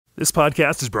This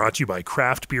podcast is brought to you by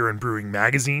Craft Beer and Brewing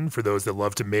Magazine for those that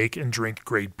love to make and drink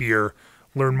great beer.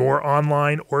 Learn more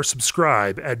online or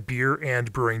subscribe at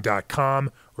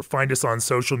beerandbrewing.com or find us on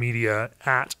social media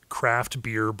at Craft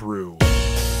Beer Brew.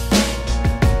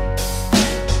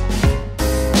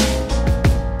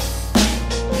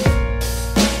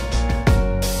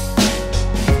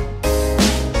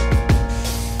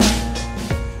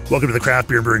 Welcome to the Craft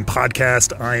Beer and Brewing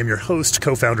Podcast. I am your host,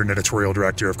 co-founder and editorial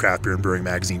director of Craft Beer and Brewing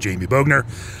Magazine, Jamie Bogner.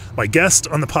 My guest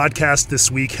on the podcast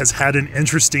this week has had an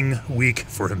interesting week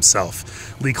for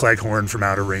himself. Lee Cleghorn from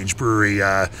Outer Range Brewery.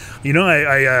 I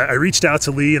reached out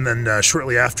to Lee, and then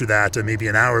shortly after that, maybe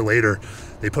an hour later,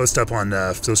 they post up on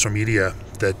social media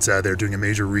that they're doing a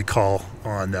major recall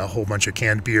on a whole bunch of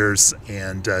canned beers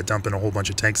and dumping a whole bunch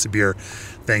of tanks of beer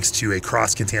thanks to a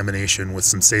cross-contamination with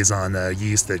some saison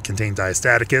yeast that contain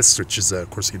diastaticus, which is, of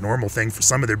course, a normal thing for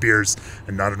some of their beers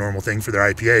and not a normal thing for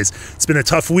their IPAs. It's been a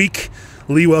tough week.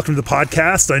 Lee, welcome to the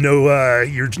podcast. I know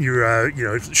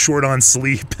you're short on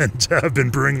sleep and have been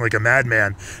brewing like a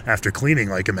madman after cleaning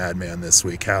like a madman this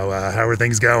week. How are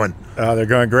things going? They're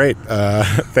going great.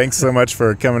 Thanks so much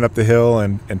for coming up the hill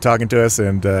and talking to us.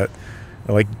 And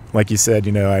like you said,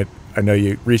 I know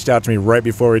you reached out to me right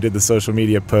before we did the social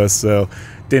media post, so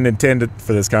didn't intend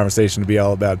for this conversation to be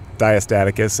all about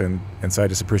diastaticus, and so I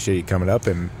just appreciate you coming up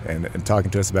and talking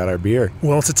to us about our beer.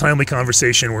 Well, it's a timely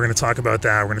conversation. We're going to talk about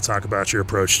that. We're going to talk about your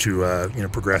approach to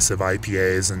progressive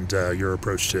IPAs and your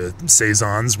approach to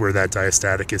saisons, where that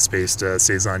diastaticus-based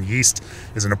saison yeast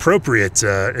is an appropriate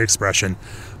expression.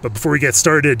 But before we get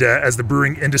started, as the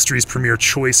brewing industry's premier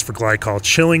choice for glycol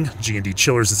chilling, G&D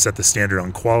Chillers has set the standard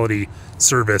on quality,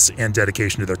 service, and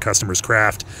dedication to their customers'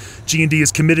 craft. G&D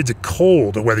is committed to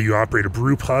cold, whether you operate a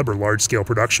brew pub or large-scale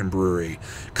production brewery.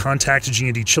 Contact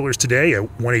G&D Chillers today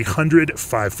at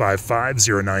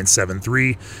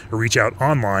 1-800-555-0973 or reach out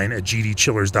online at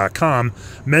gdchillers.com.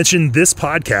 Mention this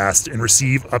podcast and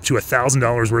receive up to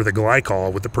 $1,000 worth of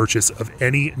glycol with the purchase of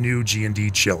any new G&D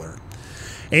chiller.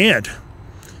 And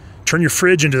turn your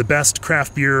fridge into the best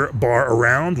craft beer bar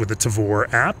around with the Tavour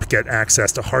app. Get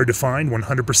access to hard-to-find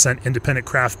 100% independent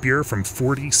craft beer from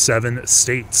 47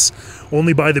 states.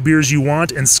 Only buy the beers you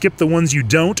want and skip the ones you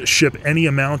don't. Ship any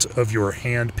amount of your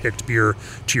hand-picked beer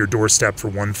to your doorstep for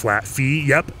one flat fee.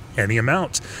 Yep, any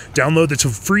amount. Download the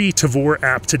free Tavour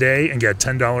app today and get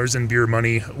 $10 in beer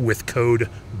money with code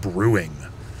BREWING.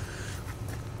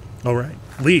 All right,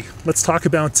 Lee, let's talk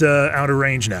about Outer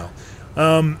Range now.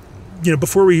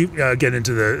 Before we get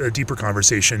into the deeper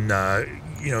conversation,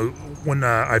 when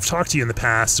I've talked to you in the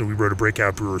past, and we wrote a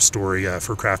breakout brewer story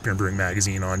for Craft Beer and Brewing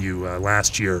Magazine on you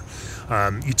last year,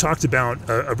 you talked about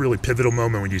a really pivotal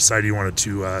moment when you decided you wanted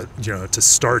to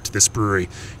start this brewery.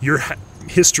 Your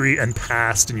history and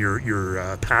past and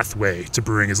your pathway to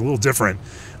brewing is a little different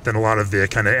than a lot of the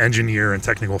kind of engineer and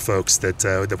technical folks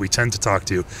that we tend to talk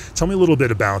to. Tell me a little bit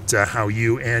about how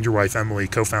you and your wife Emily,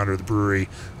 co-founder of the brewery,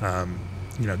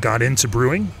 got into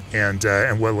brewing and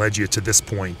what led you to this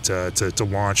point to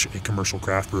launch a commercial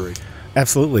craft brewery.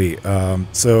 Absolutely.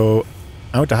 So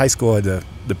I went to high school. I had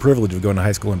the privilege of going to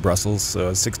high school in Brussels. So I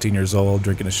was 16 years old,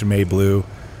 drinking a Chimay Blue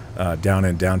down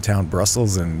in downtown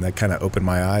Brussels, and that kind of opened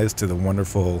my eyes to the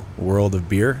wonderful world of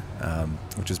beer,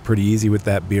 which is pretty easy with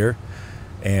that beer.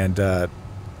 And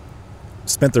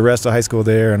spent the rest of high school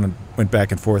there and went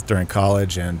back and forth during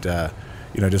college, and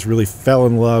just really fell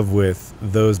in love with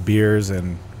those beers.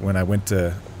 And when I went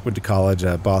to college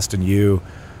at Boston U,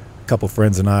 a couple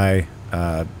friends and I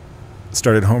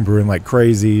started homebrewing like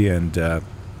crazy, and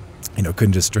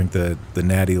couldn't just drink the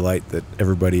natty light that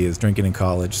everybody is drinking in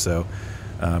college. So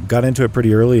got into it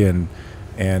pretty early, and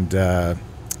I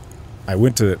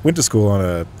went to school on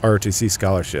a ROTC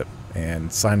scholarship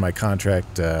and signed my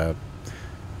contract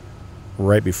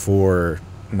right before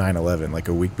 9/11, like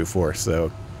a week before.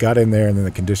 So got in there, and then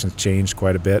the conditions changed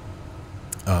quite a bit.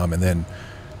 And then,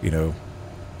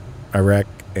 Iraq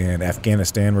and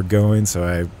Afghanistan were going, so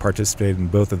I participated in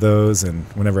both of those. And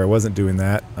whenever I wasn't doing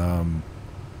that,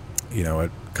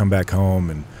 I'd come back home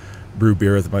and brew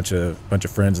beer with a bunch of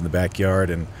friends in the backyard,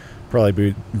 and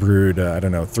probably brewed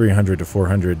 300 to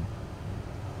 400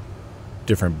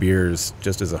 different beers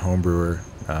just as a home brewer,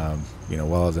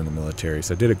 while I was in the military.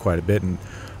 So I did it quite a bit, and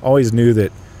always knew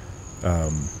that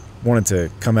wanted to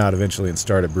come out eventually and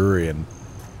start a brewery, and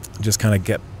just kind of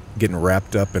kept getting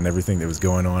wrapped up in everything that was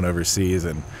going on overseas.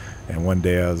 And one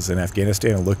day I was in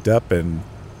Afghanistan and looked up and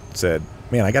said,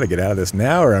 man, I got to get out of this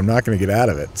now or I'm not going to get out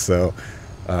of it. So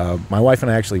my wife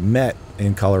and I actually met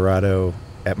in Colorado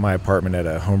at my apartment at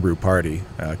a homebrew party.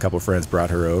 A couple of friends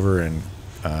brought her over, and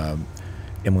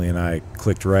Emily and I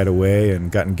clicked right away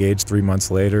and got engaged 3 months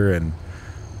later, and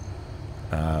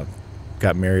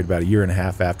Got married about a year and a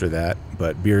half after that,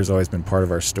 but beer has always been part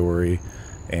of our story,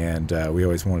 and we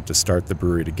always wanted to start the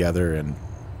brewery together, and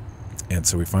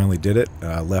so we finally did it.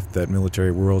 Left that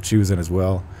military world. She was in as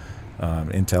well,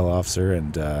 intel officer,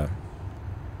 and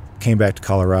came back to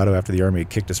Colorado after the Army had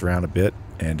kicked us around a bit,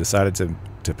 and decided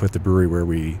to put the brewery where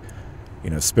we,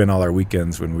 spent all our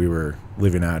weekends when we were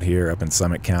living out here up in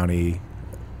Summit County,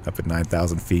 up at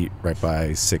 9,000 feet, right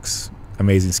by 6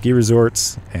 amazing ski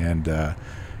resorts, and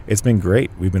it's been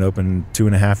great. We've been open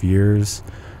 2.5 years,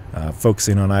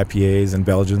 focusing on IPAs and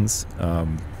Belgians.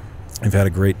 We've had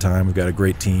a great time. We've got a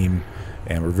great team,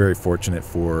 and we're very fortunate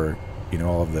for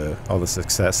all the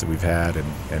success that we've had,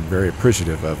 and very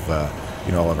appreciative of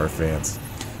all of our fans.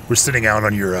 We're sitting out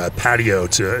on your patio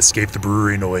to escape the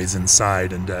brewery noise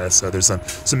inside, and so there's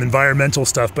some environmental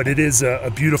stuff, but it is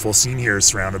a beautiful scene here,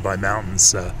 surrounded by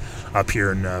mountains up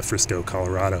here in Frisco,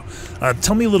 Colorado.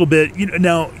 Tell me a little bit.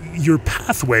 Now your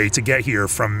pathway to get here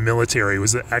from military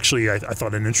was actually, I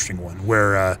thought, an interesting one,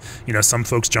 where some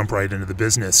folks jump right into the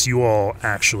business. You all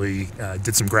actually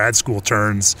did some grad school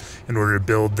turns in order to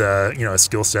build a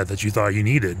skill set that you thought you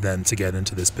needed then to get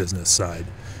into this business side.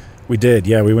 We did,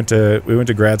 yeah. We went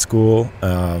to grad school,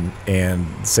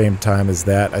 and same time as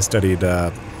that, I studied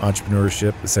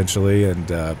entrepreneurship essentially,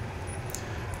 and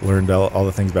learned all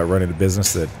the things about running a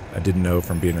business that I didn't know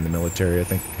from being in the military. I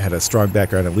think I had a strong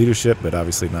background in leadership, but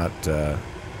obviously not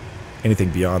anything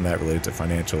beyond that related to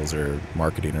financials or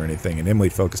marketing or anything. And Emily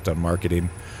focused on marketing,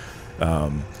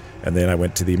 and then I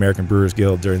went to the American Brewers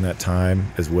Guild during that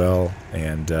time as well,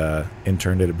 and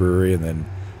interned at a brewery, and then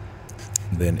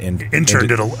interned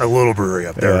at a little brewery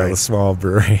up there, right? A small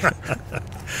brewery.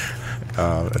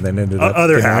 And then ended up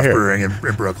other half brewing in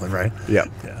Brooklyn, right? Yeah.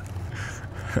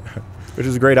 Which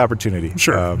was a great opportunity.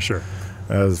 Sure. It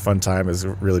was a fun time. It was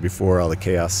really before all the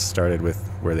chaos started with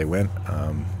where they went.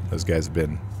 Those guys have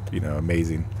been,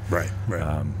 amazing. Right.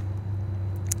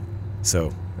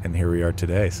 And here we are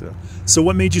today. So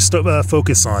what made you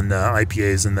focus on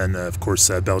IPAs and then, of course,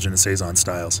 Belgian and saison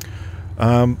styles?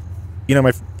 My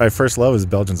first love is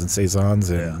Belgians and saisons,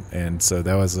 and so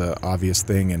that was an obvious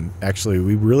thing. And actually,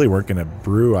 we really weren't going to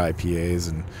brew IPAs,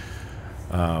 and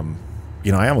I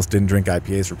almost didn't drink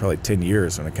IPAs for probably 10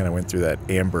 years when I kind of went through that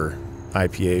amber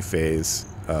IPA phase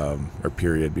or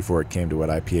period before it came to what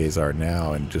IPAs are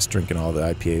now, and just drinking all the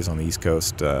IPAs on the East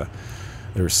Coast. They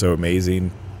were so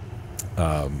amazing.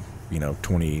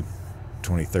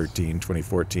 2013,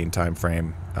 2014 time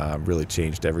frame really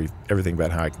changed everything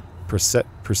about how I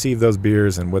perceive those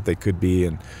beers and what they could be,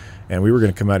 and we were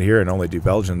going to come out here and only do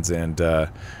Belgians, and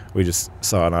we just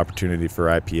saw an opportunity for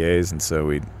IPAs, and so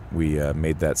we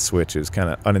made that switch. It was kind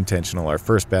of unintentional. Our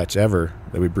first batch ever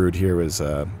that we brewed here was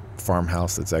a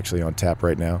farmhouse that's actually on tap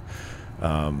right now,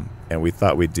 and we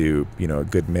thought we'd do a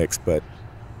good mix, but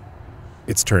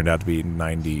it's turned out to be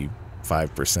 95%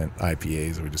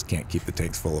 IPAs. We just can't keep the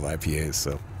tanks full of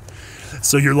IPAs.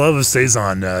 So your love of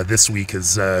saison this week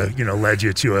has led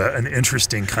you to an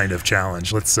interesting kind of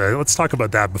challenge. Let's talk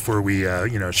about that before we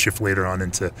shift later on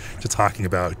into talking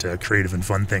about creative and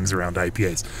fun things around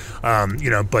IPAs.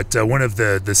 But one of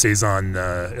the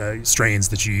saison strains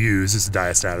that you use is the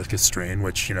diastaticus strain,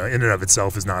 which in and of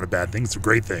itself is not a bad thing. It's a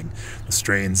great thing. The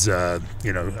strains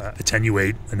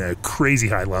attenuate in a crazy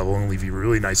high level and leave you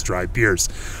really nice dry beers.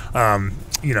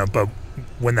 But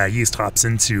when that yeast hops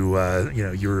into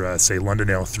your say London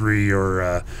Ale 3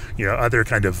 or other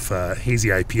kind of hazy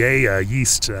IPA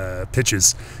yeast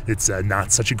pitches, it's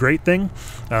not such a great thing.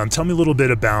 Tell me a little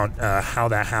bit about how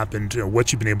that happened,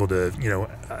 what you've been able to,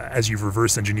 as you've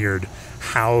reverse engineered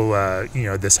how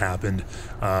this happened.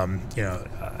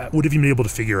 What have you been able to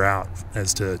figure out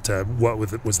as to what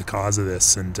was the cause of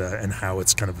this and how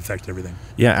it's kind of affected everything?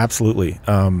 Yeah, absolutely.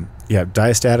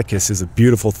 Diastaticus is a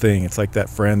beautiful thing. It's like that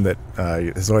friend that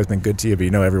has always been good to you,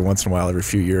 but every once in a while, every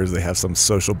few years, they have some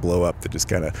social blow up that just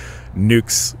kind of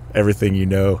nukes everything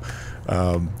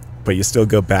but you still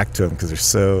go back to them because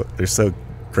they're so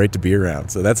great to be around.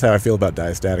 So that's how I feel about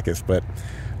diastaticus. But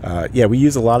we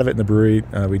use a lot of it in the brewery.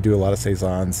 We do a lot of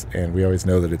saisons, and we always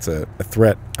know that it's a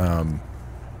threat.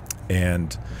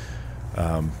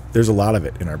 There's a lot of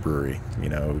it in our brewery.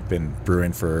 We've been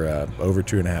brewing for over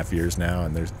 2.5 years now,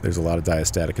 and there's a lot of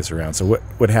diastaticus around. So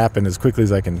what happened, as quickly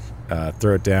as I can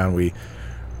throw it down, we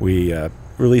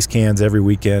release cans every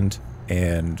weekend,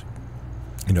 and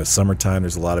summertime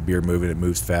there's a lot of beer moving. It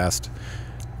moves fast,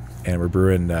 and we're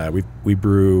brewing. We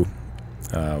brew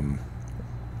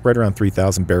right around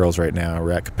 3,000 barrels right now.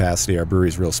 We're at capacity. Our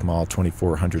brewery's real small,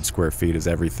 2,400 square feet is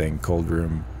everything: cold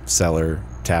room, cellar,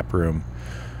 tap room,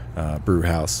 brew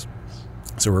house.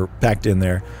 So we're packed in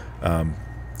there,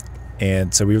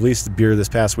 And so we released the beer this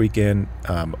past weekend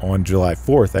on July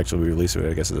 4th. Actually, we released it,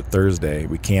 I guess, it was a Thursday.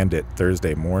 We canned it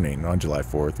Thursday morning on July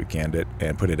 4th. We canned it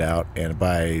and put it out. And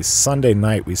by Sunday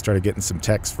night, we started getting some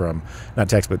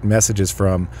messages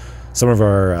from some of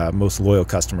our most loyal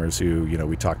customers who,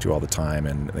 we talk to all the time.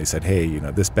 And they said, hey,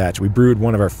 this batch, we brewed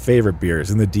one of our favorite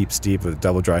beers in the Deep Steep with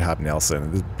double dry hop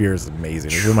Nelson. This beer is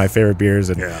amazing. It's one of my favorite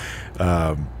beers. And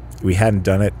we hadn't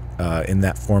done it in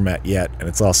that format yet. And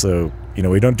it's also,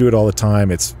 we don't do it all the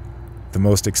time. It's the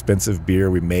most expensive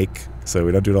beer we make, so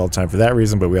we don't do it all the time for that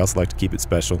reason, but we also like to keep it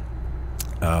special.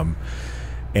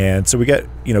 And so we got,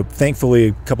 thankfully,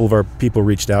 a couple of our people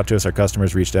reached out to us, our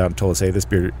customers reached out and told us, hey, this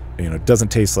beer, doesn't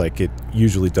taste like it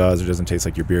usually does, or doesn't taste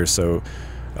like your beer. So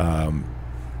that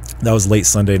was late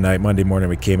Sunday night. Monday morning,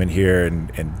 we came in here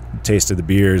and tasted the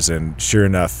beers, and sure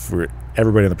enough,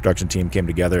 everybody on the production team came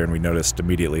together, and we noticed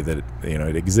immediately that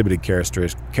it exhibited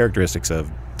characteristics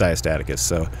of diastaticus.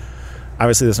 So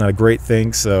obviously that's not a great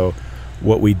thing. So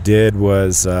what we did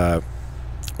was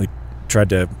we tried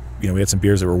to, we had some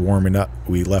beers that were warming up.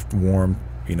 We left warm,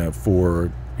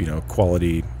 for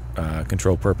quality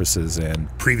control purposes and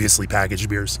previously packaged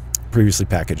beers.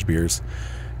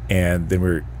 And then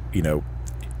we're,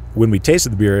 when we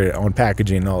tasted the beer on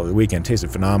packaging all the weekend, it tasted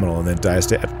phenomenal. And then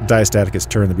diastaticus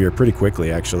turned the beer pretty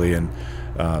quickly, actually. And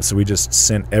so we just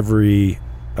sent every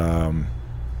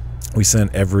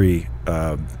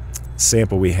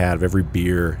sample we had of every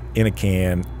beer in a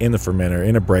can, in the fermenter,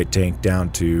 in a bright tank,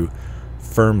 down to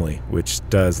Firmly, which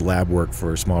does lab work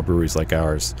for small breweries like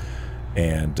ours.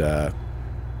 And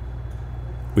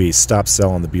we stopped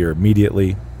selling the beer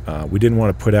immediately. We didn't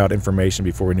want to put out information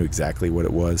before we knew exactly what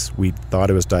it was. We thought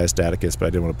it was diastaticus, but I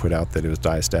didn't want to put out that it was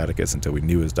diastaticus until we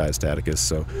knew it was diastaticus.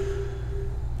 So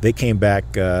they came back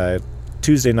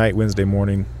Tuesday night, Wednesday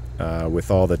morning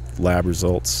with all the lab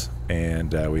results,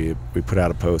 and we put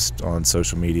out a post on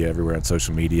social media, everywhere on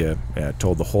social media,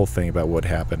 told the whole thing about what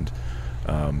happened.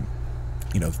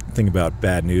 The thing about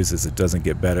bad news is it doesn't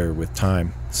get better with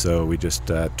time. So we just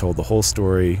told the whole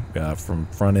story from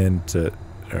front end to,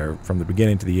 or from the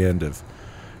beginning to the end of,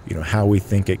 how we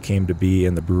think it came to be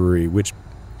in the brewery, which,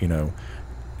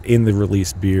 in the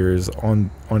released beers on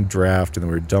draft, and then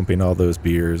we were dumping all those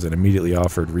beers and immediately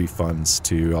offered refunds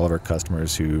to all of our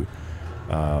customers who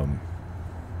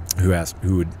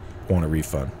would want a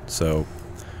refund. So,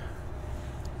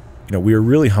 we were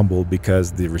really humbled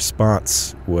because the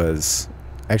response was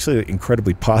actually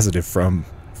incredibly positive from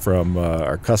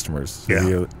our customers.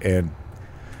 Yeah. And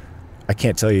I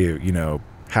can't tell you,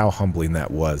 how humbling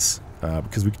that was,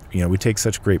 because we take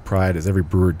such great pride, as every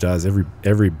brewer does.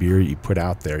 Every beer you put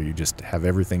out there, you just have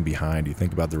everything behind. You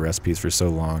think about the recipes for so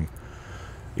long.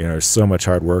 There's so much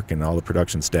hard work, and all the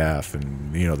production staff,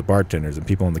 and the bartenders and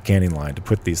people on the canning line to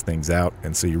put these things out,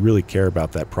 and so you really care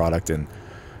about that product. And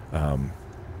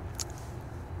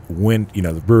when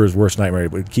the brewer's worst nightmare,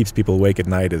 what keeps people awake at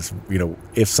night is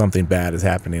if something bad is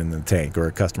happening in the tank, or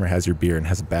a customer has your beer and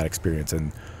has a bad experience.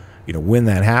 And when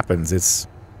that happens, it's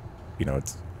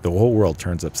the whole world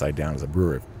turns upside down as a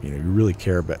brewer. You really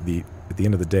care about at the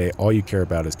end of the day, all you care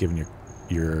about is giving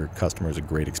your customers a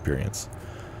great experience.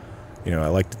 I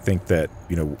like to think that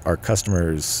our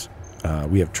customers,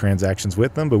 we have transactions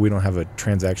with them, but we don't have a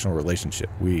transactional relationship.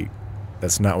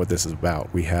 That's not what this is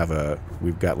about.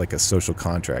 We've got like a social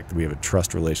contract. We have a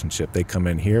trust relationship. They come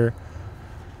in here,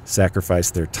 sacrifice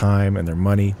their time and their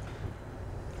money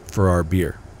for our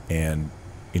beer, and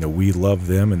we love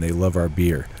them and they love our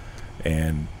beer,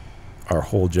 and our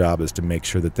whole job is to make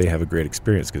sure that they have a great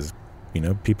experience, because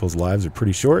people's lives are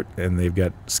pretty short and they've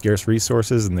got scarce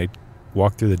resources, and they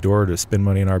walk through the door to spend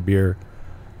money on our beer.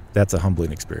 That's a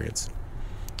humbling experience.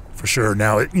 For sure.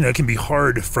 Now, it can be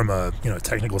hard from a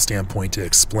technical standpoint to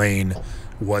explain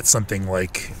what something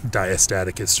like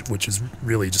diastaticus, which is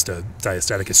really just a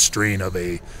diastaticus strain of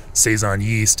a saison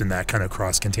yeast, and that kind of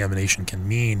cross-contamination can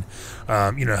mean.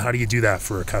 How do you do that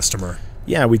for a customer?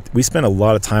 Yeah, we spent a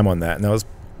lot of time on that, and that was,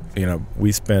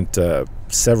 we spent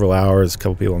several hours, a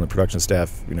couple people on the production staff,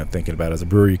 thinking about it. As a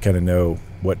brewer, you kind of know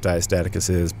what diastaticus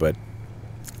is, but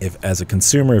as a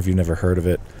consumer, if you've never heard of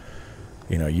it,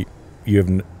 you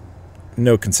have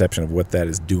no conception of what that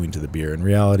is doing to the beer. In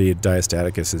reality,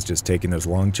 diastaticus is just taking those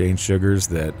long chain sugars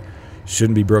that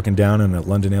shouldn't be broken down in a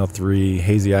London Ale 3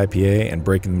 hazy IPA and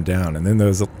breaking them down. And then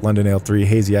those London Ale 3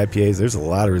 hazy IPAs, there's a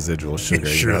lot of residual sugar.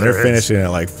 Sure, they're finishing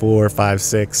at like 4, 5,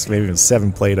 6, maybe even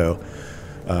 7 Plato,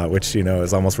 which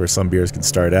is almost where some beers can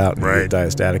start out. And right. You get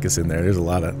diastaticus in there. There's a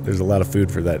lot of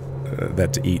food for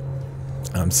that to eat.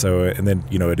 And then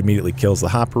it immediately kills the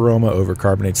hop aroma,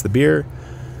 overcarbonates the beer,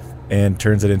 and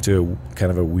turns it into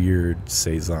kind of a weird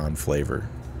saison flavor.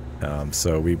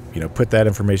 So we, put that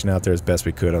information out there as best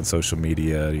we could on social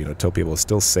media. Tell people it's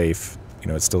still safe.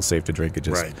 It's still safe to drink. It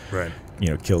just, right.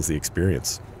 Kills the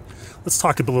experience. Let's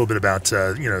talk a little bit about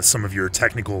some of your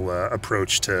technical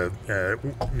approach to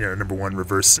number one,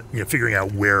 reverse figuring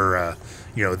out where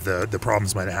the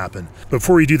problems might happen. But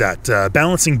before we do that,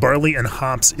 balancing barley and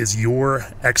hops is your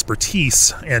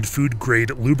expertise, and food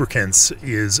grade lubricants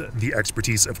is the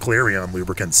expertise of Clarion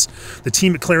Lubricants. The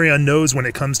team at Clarion knows when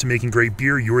it comes to making great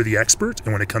beer, you're the expert,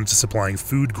 and when it comes to supplying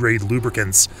food grade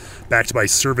lubricants backed by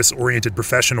service oriented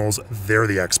professionals, they're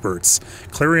the experts.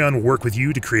 Clarion will work with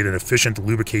you to create an efficient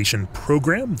lubrication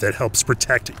program that helps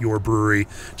protect your brewery.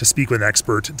 To speak with an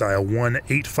expert, dial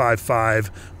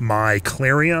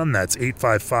 1-855-MY-CLARION. That's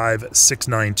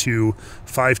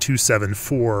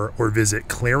 855-692-5274, or visit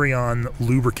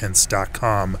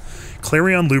clarionlubricants.com.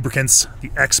 Clarion Lubricants, the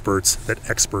experts that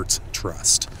experts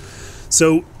trust.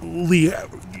 So, Lee,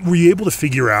 were you able to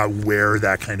figure out where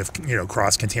that kind of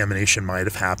cross-contamination might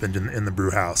have happened in the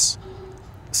brew house?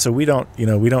 So we don't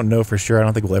know for sure. I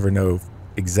don't think we'll ever know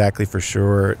exactly for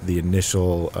sure the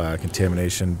initial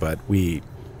contamination, but we,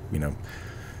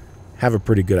 have a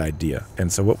pretty good idea.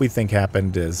 And so what we think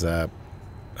happened is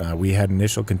we had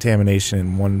initial contamination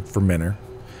in one fermenter,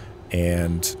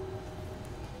 and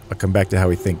I'll come back to how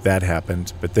we think that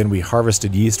happened. But then we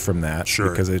harvested yeast from that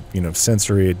because it,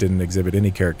 sensory, it didn't exhibit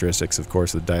any characteristics, of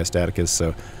course, of the diastaticus.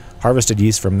 So harvested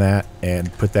yeast from that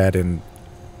and put that in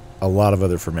a lot of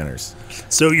other fermenters.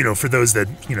 So, for those that,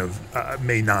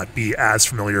 may not be as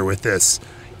familiar with this,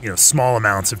 small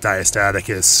amounts of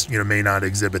diastaticus, may not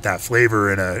exhibit that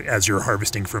flavor as you're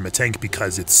harvesting from a tank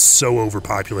because it's so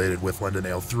overpopulated with London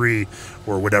Ale 3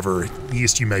 or whatever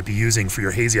yeast you might be using for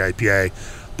your hazy IPA.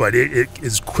 But it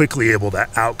is quickly able to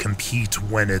outcompete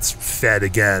when it's fed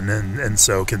again, and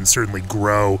so can certainly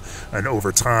grow. And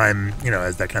over time,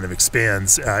 as that kind of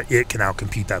expands, it can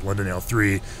outcompete that London Ale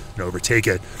 3 and overtake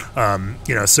it.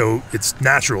 So it's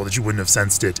natural that you wouldn't have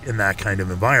sensed it in that kind of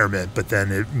environment, but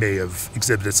then it may have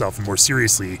exhibited itself more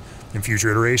seriously in future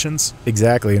iterations.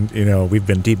 Exactly, and we've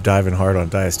been deep diving hard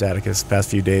on diastaticus the past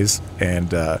few days,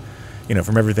 and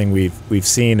from everything we've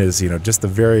seen is just the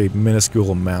very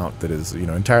minuscule amount that is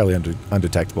entirely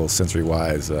undetectable sensory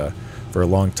wise for a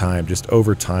long time. Just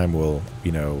over time will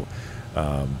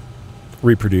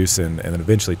reproduce and then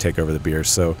eventually take over the beer.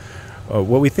 So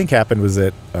what we think happened was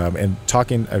that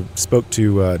I spoke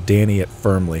to Danny at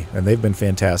Firmly, and they've been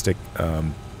fantastic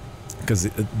because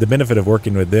the benefit of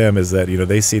working with them is that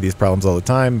they see these problems all the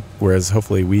time, whereas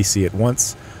hopefully we see it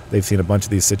once. They've seen a bunch of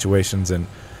these situations, and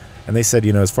they said,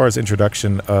 as far as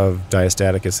introduction of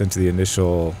diastaticus into the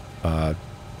initial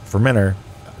fermenter,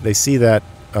 they see that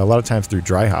a lot of times through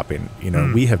dry hopping.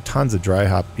 We have tons of dry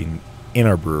hopping in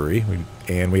our brewery,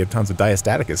 and we have tons of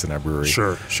diastaticus in our brewery.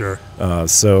 Sure.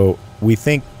 So we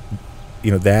think,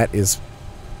 that is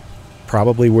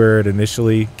probably where it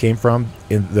initially came from.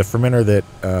 In the fermenter that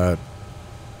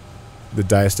the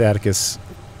diastaticus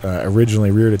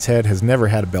originally reared its head has never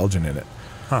had a Belgian in it.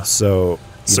 Huh. So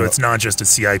it's not just a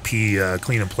CIP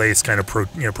clean in place kind of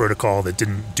protocol that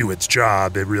didn't do its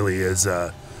job. It really is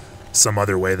some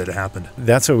other way that it happened.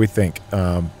 That's what we think.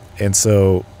 And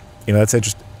so, that's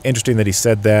interesting that he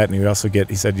said that. And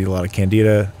he said a lot of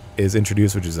candida is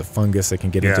introduced, which is a fungus that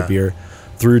can get into beer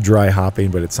through dry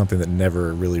hopping, but it's something that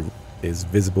never really is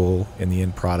visible in the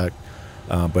end product.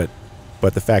 But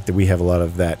the fact that we have a lot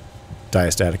of that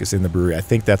diastaticus in the brewery, I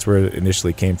think that's where it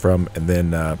initially came from, and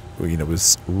then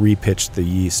was repitched the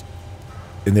yeast,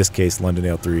 in this case London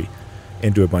Ale 3,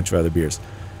 into a bunch of other beers.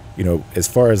 As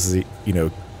far as the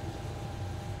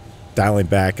dialing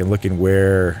back and looking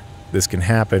where this can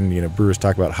happen, brewers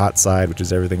talk about hot side, which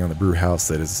is everything on the brew house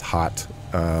that is hot,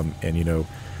 and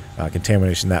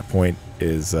contamination at that point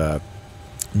is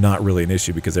not really an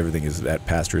issue because everything is at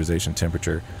pasteurization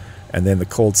temperature. And then the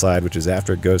cold side, which is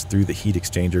after it goes through the heat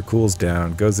exchanger, cools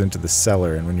down, goes into the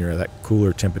cellar, and when you're at that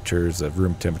cooler temperatures of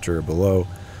room temperature or below,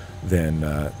 then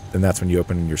that's when you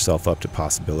open yourself up to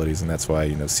possibilities. And that's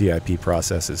why CIP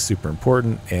process is super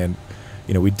important. And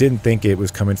we didn't think it was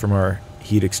coming from our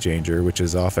heat exchanger, which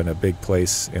is often a big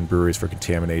place in breweries for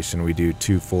contamination. We do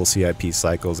 2 full CIP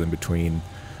cycles in between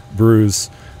brews,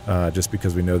 just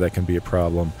because we know that can be a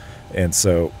problem.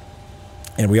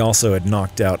 And we also had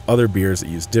knocked out other beers that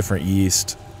use different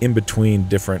yeast in between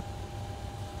different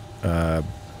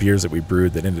beers that we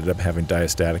brewed that ended up having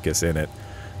diastaticus in it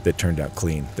that turned out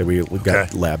clean, that we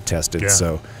got lab tested.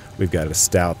 So we've got a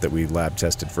stout that we lab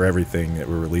tested for everything that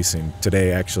we're releasing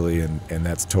today, actually, and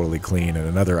that's totally clean. And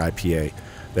another IPA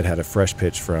that had a fresh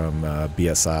pitch from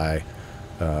BSI,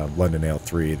 London Ale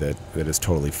 3, that is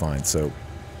totally fine. So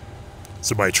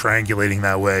So by triangulating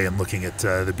that way and looking at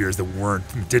the beers that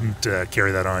didn't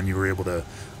carry that on, you were able to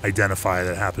identify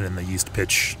that happened in the yeast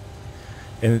pitch.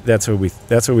 And that's what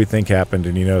we think happened.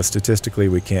 And, you know, statistically,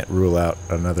 we can't rule out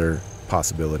another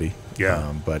possibility.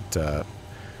 Yeah. But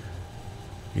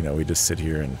you know, we just sit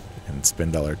here and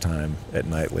spend all our time at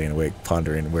night laying awake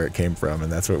pondering where it came from,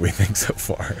 and that's what we think so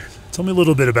far. Tell me a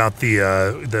little bit about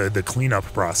the cleanup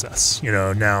process. You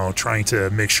know, now trying to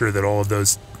make sure that all of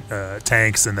those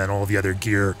tanks and then all the other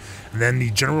gear, and then the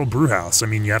general brew house. I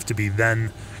mean, you have to be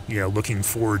then, you know, looking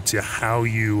forward to how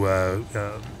you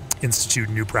institute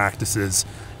new practices.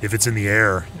 If it's in the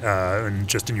air and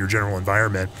just in your general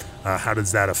environment, how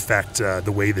does that affect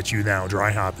the way that you now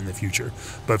dry hop in the future?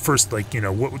 But first, like, you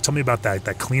know, tell me about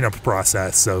that cleanup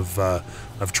process of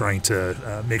trying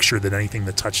to make sure that anything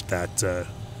that touched that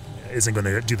isn't going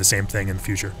to do the same thing in the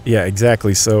future. Yeah,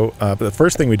 exactly. So the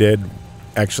first thing we did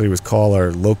actually was call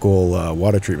our local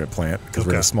water treatment plant, because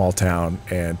we're in a small town,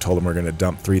 and told them we're going to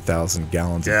dump 3,000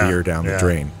 gallons of beer down the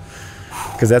drain.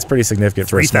 Because that's pretty significant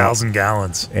for 3,000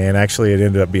 gallons. And actually, it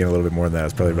ended up being a little bit more than that.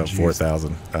 It's probably about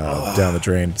 4,000 down the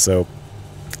drain. So,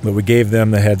 but we gave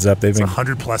them the heads up. They've been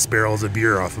 100 plus barrels of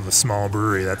beer off of a small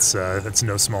brewery. That's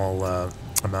no small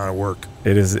amount of work.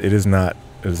 It is not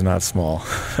small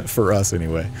for us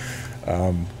anyway.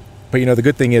 But you know, the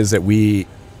good thing is that we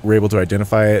were able to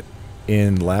identify it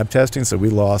in lab testing. So we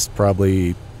lost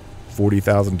probably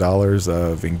 $40,000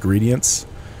 of ingredients.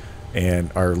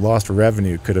 And our lost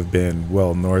revenue could have been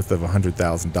well north of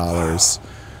 $100,000,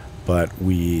 but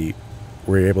we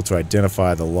were able to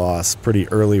identify the loss pretty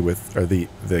early or the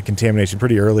contamination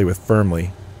pretty early with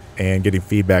Firmly, and getting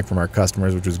feedback from our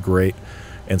customers, which was great.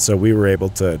 And so we were able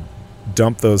to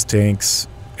dump those tanks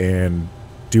and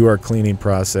do our cleaning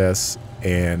process.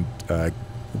 And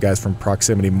guys from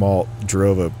Proximity Malt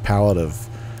drove a pallet of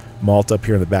malt up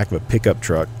here in the back of a pickup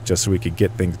truck just so we could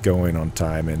get things going on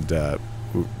time, and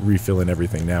refilling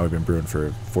everything. Now we've been brewing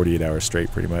for 48 hours straight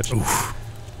pretty much. Oof.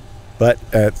 But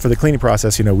for the cleaning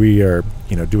process, you know, we are,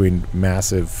 you know, doing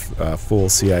massive full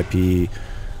CIP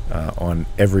on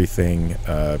everything,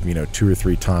 you know, 2 or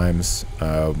 3 times.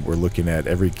 We're looking at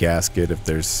every gasket. If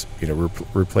there's, you know, we're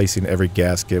replacing every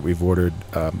gasket. We've ordered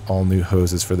all new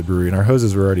hoses for the brewery, and our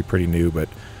hoses were already pretty new, but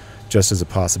just as a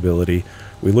possibility.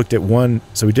 We looked at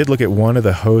we did look at one of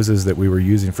the hoses that we were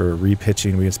using for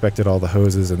repitching. We inspected all the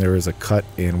hoses, and there was a cut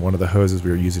in one of the hoses we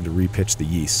were using to repitch the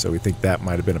yeast. So we think that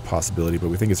might have been a possibility, but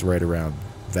we think it's right around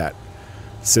that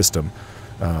system.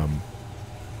 Of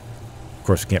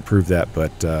course, we can't prove that,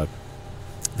 but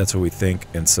that's what we think.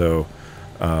 And so,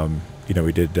 you know,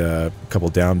 we did a couple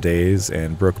down days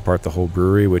and broke apart the whole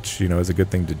brewery, which, you know, is a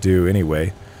good thing to do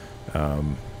anyway.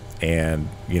 And,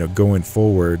 you know, going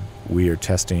forward, we are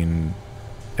testing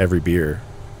every beer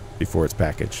before it's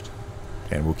packaged,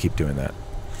 and we'll keep doing that.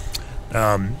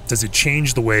 Does it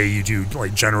change the way you do,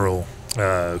 like, general you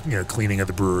know, cleaning of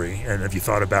the brewery? And have you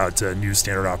thought about new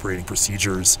standard operating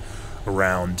procedures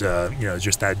around you know,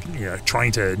 just that, you know,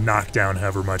 trying to knock down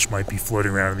however much might be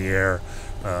floating around in the air?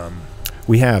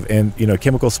 We have, and, you know,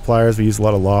 chemical suppliers, we use a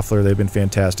lot of Loeffler. They've been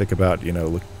fantastic about, you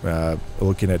know,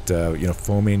 looking at you know,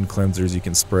 foaming cleansers you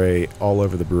can spray all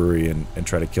over the brewery and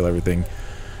try to kill everything.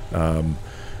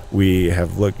 We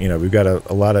have looked, you know, we've got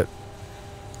a lot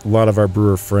of our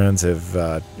brewer friends have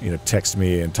you know, texted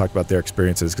me and talked about their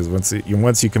experiences, because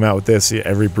once you come out with this,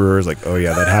 every brewer is like, oh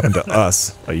yeah, that happened to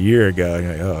us a year ago. And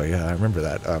you're like, oh yeah, I remember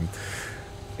that.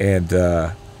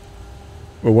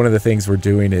 Well, one of the things we're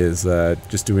doing is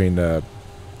just doing,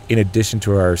 in addition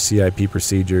to our CIP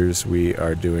procedures, we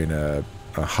are doing a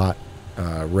hot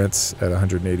rinse at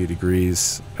 180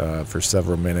 degrees for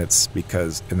several minutes,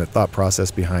 because, and the thought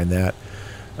process behind that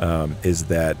is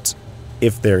that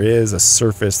if there is a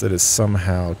surface that is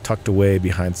somehow tucked away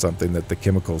behind something that the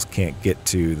chemicals can't get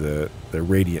to, the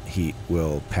radiant heat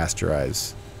will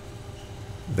pasteurize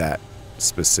that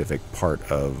specific part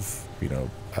of, you know,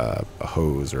 a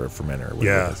hose or a fermenter or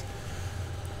whatever it is.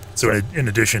 So in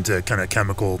addition to kind of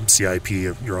chemical CIP,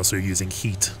 you're also using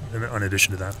heat in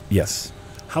addition to that? Yes.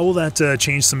 How will that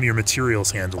change some of your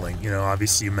materials handling? You know,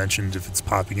 obviously you mentioned if it's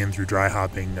popping in through dry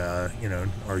hopping, you know,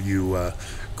 are you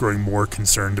growing more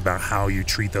concerned about how you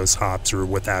treat those hops or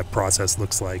what that process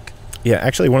looks like? Yeah,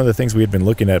 actually one of the things we had been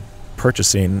looking at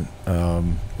purchasing,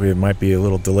 we might be a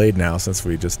little delayed now since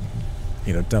we just,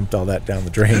 you know, dumped all that down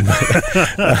the drain,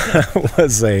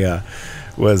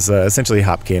 was essentially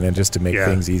hop cannon, just to make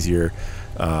things easier,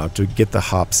 to get the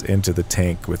hops into the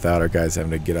tank without our guys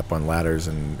having to get up on ladders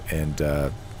and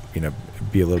you know,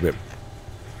 be a little bit.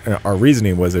 Our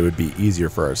reasoning was it would be easier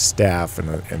for our staff and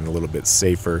a little bit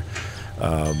safer,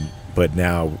 but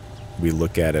now we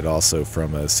look at it also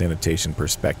from a sanitation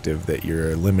perspective, that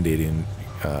you're eliminating,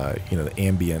 the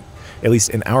ambient. At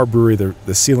least in our brewery,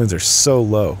 the ceilings are so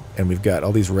low, and we've got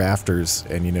all these rafters,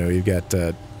 and you've got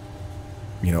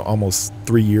almost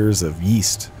 3 years of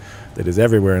yeast that is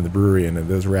everywhere in the brewery, and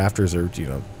those rafters are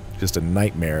just a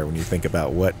nightmare when you think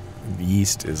about what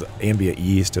yeast is. Ambient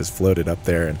yeast has floated up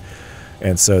there,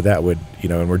 and so that would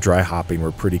and we're dry hopping,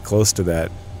 we're pretty close to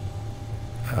that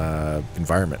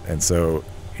environment, and so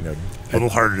a little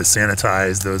harder to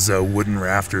sanitize those wooden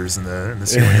rafters in the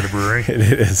ceiling of the brewery.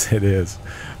 It is.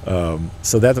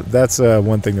 So that's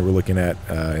one thing that we're looking at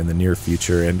in the near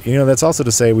future, and that's also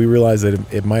to say we realize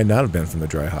that it might not have been from the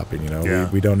dry hopping.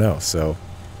 We don't know. So,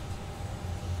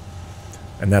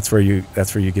 and that's where you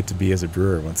get to be as a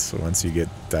brewer once you get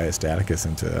diastaticus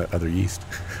into other yeast.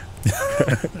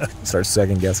 Start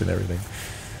second guessing everything.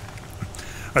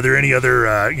 Are there any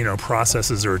other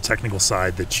processes or technical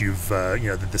side that you've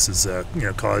that this has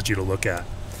caused you to look at?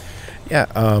 Yeah.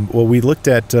 Well, we looked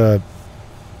at talking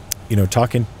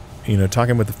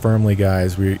with the Firmly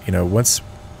guys. We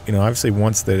obviously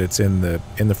once that it's in the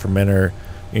fermenter,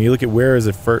 you look at where is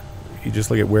it first. You just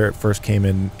look at where it first came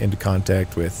into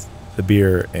contact with the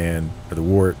beer or the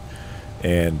wort,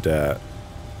 and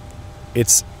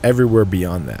it's everywhere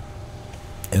beyond that.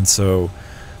 And so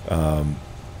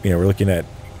we're looking at.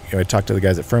 I talked to the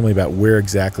guys at Firmly about where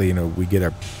exactly we get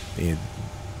our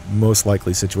most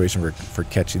likely situation for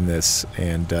catching this,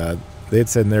 and they had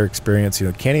said in their experience,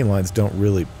 canning lines you don't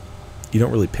really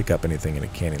pick up anything in a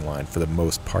canning line for the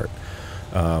most part.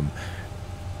 And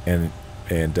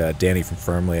Danny from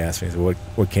Firmly asked me, he said,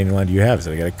 what canning line do you have? I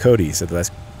said, I got a Cody. He said,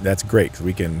 that's great because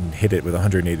we can hit it with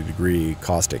 180 degree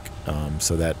caustic,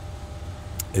 so that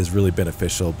is really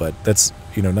beneficial. But that's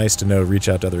nice to know. Reach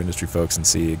out to other industry folks and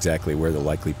see exactly where the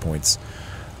likely points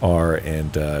are,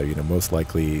 and most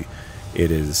likely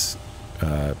it is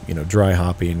dry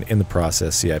hopping in the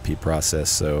process, CIP process.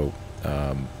 So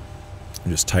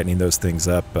just tightening those things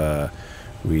up.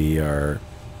 We are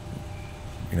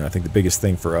I think the biggest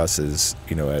thing for us is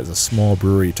as a small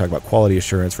brewery, you talk about quality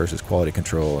assurance versus quality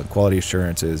control, and quality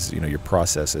assurance is your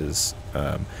processes.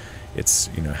 It's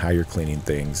how you're cleaning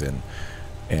things, and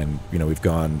we've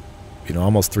gone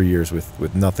almost 3 years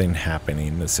with nothing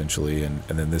happening essentially, and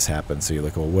then this happened. So you're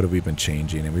like, well, what have we been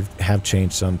changing? And we have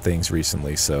changed some things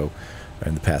recently. So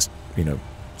in the past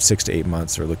 6 to 8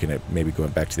 months, we're looking at maybe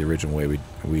going back to the original way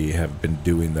we have been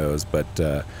doing those.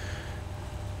 But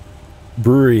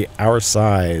brewery our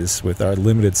size, with our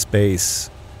limited space,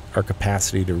 our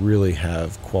capacity to really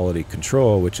have quality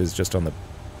control, which is just on the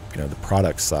the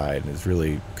product side, is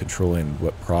really controlling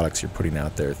what products you're putting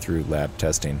out there through lab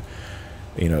testing.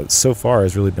 So far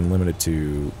has really been limited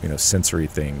to sensory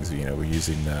things. We're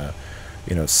using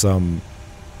some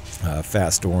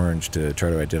fast orange to try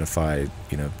to identify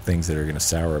things that are going to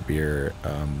sour a beer,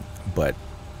 but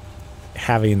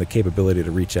having the capability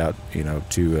to reach out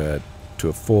to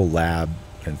a full lab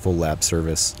and full lab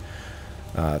service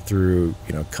through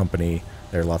company.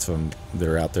 There are lots of them that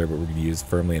are out there, but we're going to use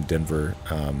Firmly in Denver,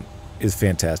 is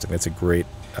fantastic. That's a great,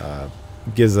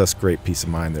 gives us great peace of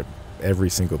mind that every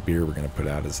single beer we're going to put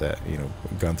out is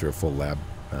gone through a full lab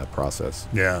process.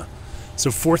 Yeah. So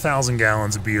 4,000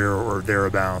 gallons of beer or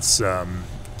thereabouts,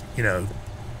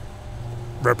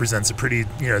 represents a pretty,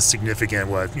 significant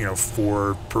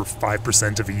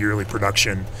 5% of a yearly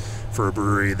production for a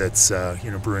brewery that's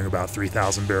brewing about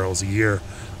 3,000 barrels a year.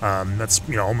 That's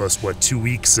almost 2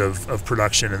 weeks of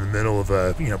production in the middle of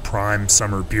a prime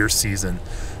summer beer season.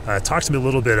 Talk to me a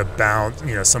little bit about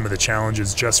some of the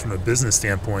challenges just from a business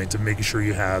standpoint of making sure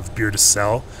you have beer to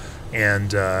sell,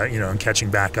 and and catching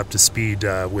back up to speed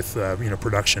with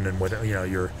production and what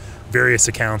your various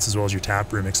accounts as well as your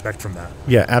tap room expect from that.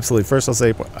 Yeah, absolutely. First, I'll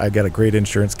say I got a great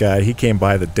insurance guy. He came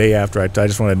by the day after. I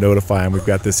just want to notify him we've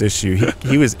got this issue.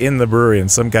 He was in the brewery, and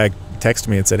some guy texted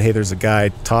me and said, "Hey, there's a guy,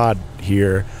 Todd,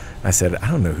 here." I said, "I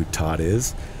don't know who Todd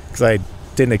is," because I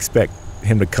didn't expect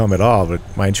him to come at all. But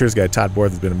my insurance guy, Todd Borth,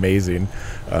 has been amazing,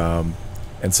 and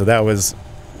so that was,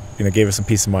 gave us some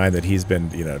peace of mind that he's been,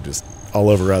 just all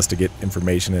over us to get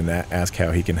information and ask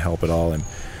how he can help at all. And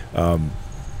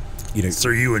so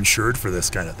are you insured for this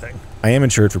kind of thing? I am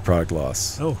insured for product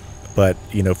loss. Oh. But,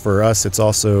 for us, it's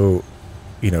also,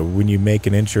 when you make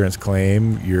an insurance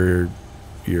claim, your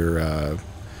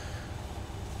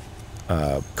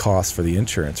costs for the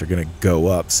insurance are going to go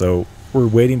up. So we're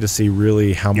waiting to see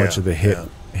really how much of the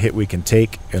hit we can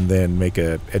take, and then make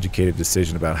a educated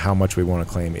decision about how much we want to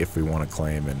claim, if we want to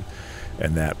claim,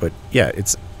 and that. But yeah,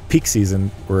 it's peak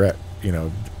season. We're at,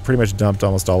 pretty much dumped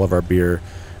almost all of our beer,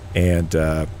 and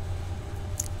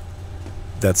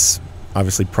that's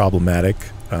obviously problematic.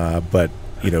 but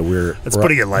That's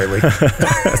putting it lightly.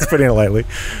 That's putting it lightly.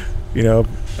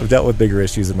 I've dealt with bigger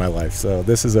issues in my life, so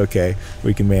this is okay.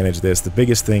 We can manage this. The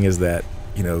biggest thing is that,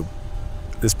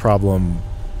 this problem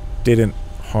didn't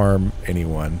harm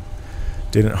anyone,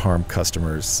 didn't harm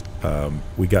customers.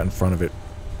 We got in front of it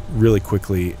really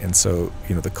quickly, and so,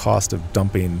 the cost of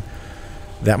dumping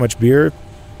that much beer,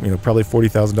 probably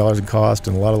 $40,000 in cost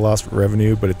and a lot of lost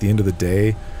revenue, but at the end of the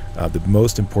day, the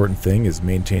most important thing is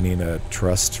maintaining a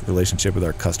trust relationship with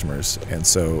our customers. And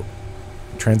so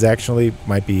transactionally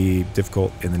might be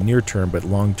difficult in the near term, but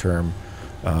long term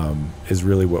is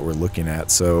really what we're looking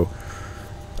at. So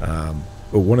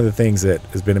but one of the things that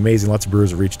has been amazing, lots of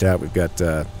brewers have reached out. We've got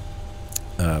a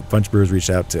bunch of brewers reached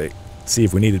out to see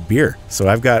if we needed beer. So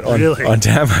I've got on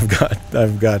tap,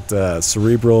 I've got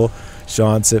Cerebral.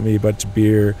 Sean sent me a bunch of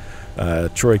beer.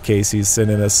 Troy Casey's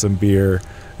sending us some beer,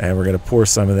 and we're going to pour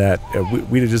some of that.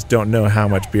 We just don't know how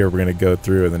much beer we're going to go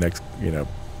through in the next,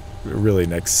 really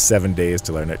next 7 days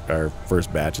till our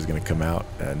first batch is going to come out.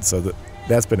 And so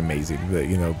that's been amazing.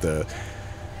 The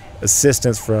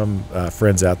assistance from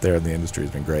friends out there in the industry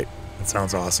has been great. That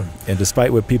sounds awesome. And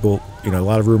despite what people, a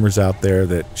lot of rumors out there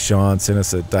that Sean sent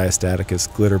us a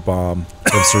Diastaticus glitter bomb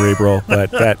from Cerebral, but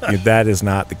that is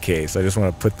not the case. I just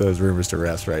want to put those rumors to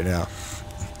rest right now.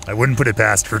 I wouldn't put it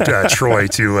past for Troy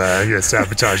to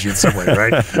sabotage you in some way,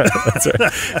 right? That's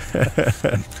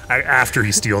right. After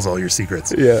he steals all your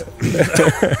secrets. Yeah.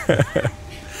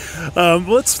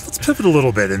 Let's pivot a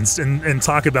little bit and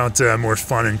talk about more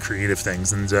fun and creative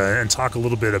things, and talk a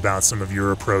little bit about some of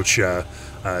your approach to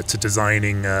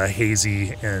designing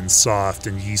hazy and soft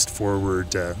and yeast-forward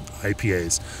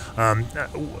IPAs.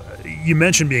 You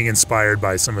mentioned being inspired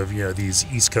by some of these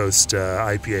East Coast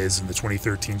IPAs in the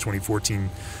 2013-2014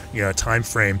 time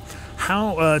frame.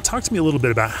 Talk to me a little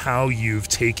bit about how you've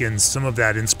taken some of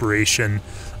that inspiration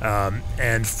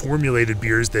and formulated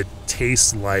beers that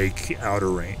taste like Outer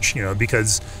Range,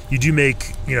 because you do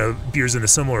make beers in a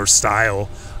similar style,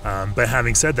 but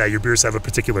having said that, your beers have a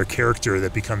particular character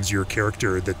that becomes your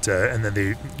character and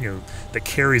then that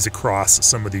carries across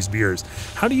some of these beers.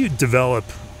 How do you develop,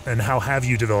 and how have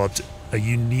you developed a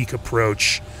unique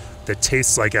approach that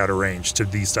tastes like Outer Range to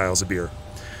these styles of beer?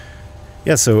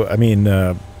 Yeah, so I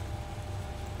mean,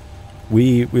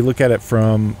 we look at it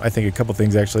from, I think, a couple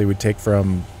things actually. We take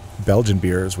from Belgian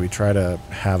beers. We try to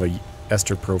have a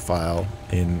ester profile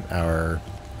in our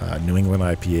New England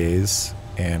IPAs,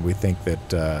 and we think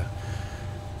that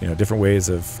different ways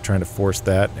of trying to force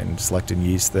that and selecting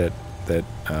yeast that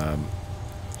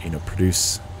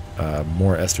produce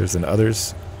more esters than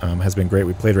others has been great.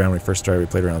 We played around when we first started. We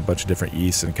played around with a bunch of different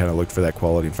yeasts and kind of looked for that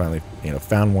quality, and finally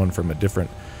found one from a different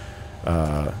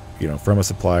from a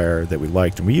supplier that we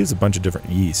liked. And we use a bunch of different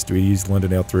yeast. We use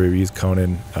London Ale 3, we use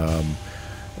Conan,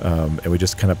 and we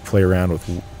just kind of play around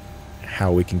with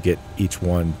how we can get each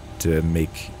one to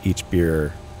make each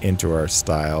beer into our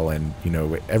style. And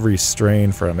every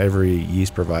strain from every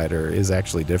yeast provider is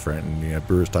actually different, and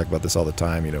brewers talk about this all the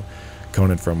time.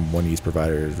 Conan from one yeast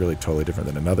provider is really totally different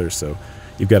than another, so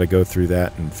you've got to go through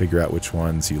that and figure out which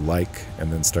ones you like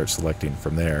and then start selecting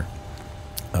from there.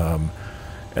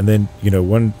 And then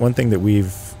one thing that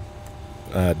we've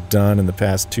done in the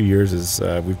past 2 years is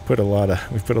we've put a lot of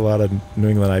New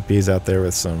England IPAs out there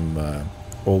with some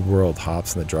old world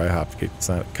hops and the dry hop. It's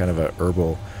not kind of a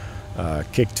herbal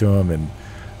kick to them, and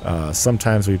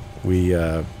sometimes we've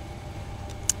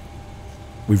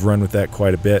run with that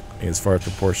quite a bit as far as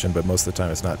proportion, but most of the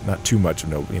time it's not too much.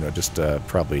 Just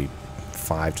probably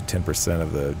 5 to 10%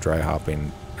 of the dry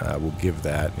hopping will give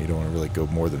that. You don't want to really go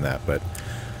more than that, but.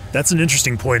 That's an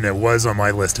interesting point that was on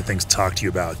my list of things to talk to you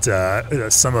about.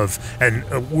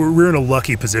 We're in a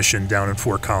lucky position down in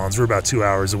Fort Collins. We're about 2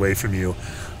 hours away from you,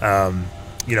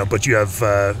 but you have,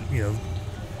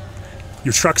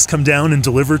 your trucks come down and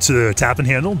deliver to the Tap and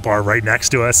Handle bar right next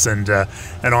to us, and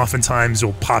oftentimes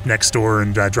you'll pop next door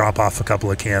and drop off a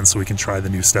couple of cans so we can try the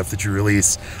new stuff that you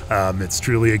release. It's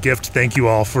truly a gift. Thank you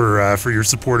all for your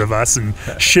support of us and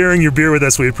sharing your beer with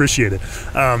us. We appreciate it.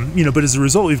 But as a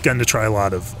result, we've gotten to try a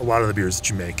lot of the beers that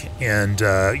you make, and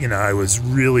I was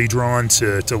really drawn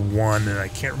to one, and I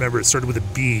can't remember. It started with a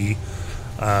B,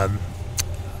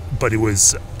 but it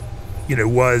was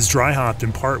dry hopped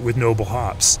in part with noble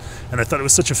hops. And I thought it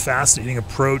was such a fascinating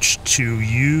approach to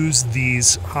use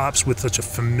these hops with such a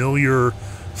familiar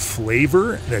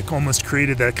flavor that almost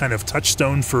created that kind of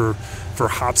touchstone for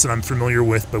hops that I'm familiar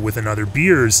with, but within other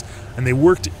beers. And they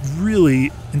worked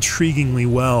really intriguingly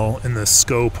well in the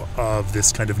scope of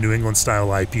this kind of New England-style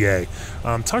IPA.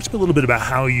 Talk to me a little bit about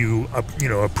how you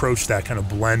approach that kind of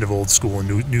blend of old school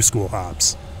and new school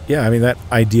hops. Yeah, I mean, that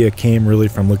idea came really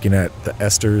from looking at the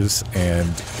esters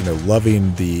and,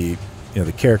 loving the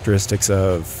characteristics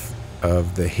of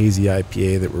the hazy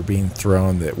IPA that were being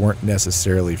thrown that weren't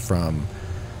necessarily from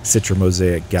Citra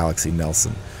Mosaic, Galaxy,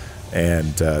 Nelson.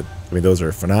 And, those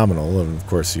are phenomenal. And, of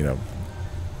course,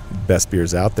 best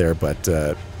beers out there. But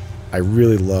I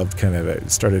really loved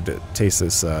started to taste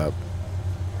this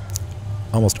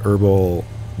almost herbal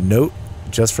note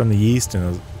just from the yeast.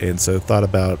 And so thought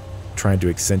about trying to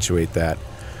accentuate that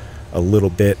a little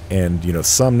bit. And,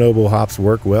 some noble hops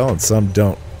work well and some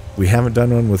don't. We haven't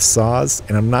done one with saws,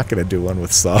 and I'm not going to do one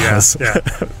with saws. Yeah.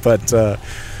 but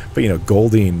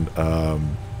Golding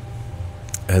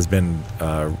has been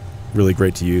really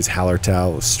great to use.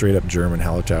 Hallertau, straight up German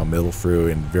Hallertau Mittelfrüh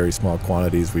in very small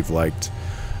quantities we've liked.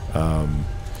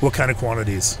 What kind of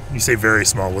quantities? You say very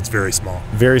small. What's very small?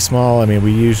 Very small. I mean,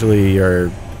 we usually are,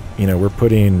 we're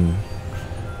putting,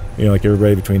 like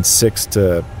everybody between 6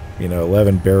 to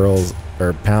 11 barrels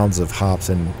or pounds of hops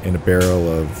in a barrel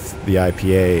of the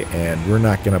IPA, and we're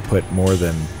not going to put more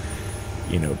than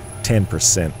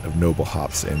 10% of noble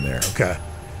hops in there. Okay.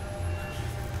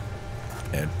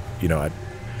 And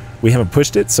we haven't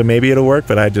pushed it, so maybe it'll work,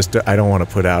 but I don't want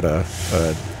to put out a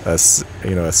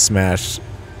smash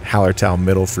Hallertau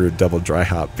Mittelfrüh double dry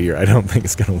hop beer. I don't think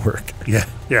it's going to work.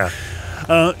 Yeah.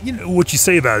 What you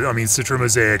say about, Citra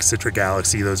Mosaic, Citra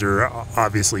Galaxy, those are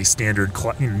obviously standard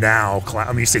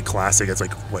you say classic, it's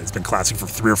like, it's been classic for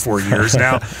 3 or 4 years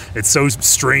now. It's so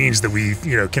strange that we,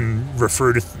 can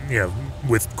refer to,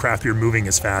 with craft beer moving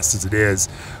as fast as it is,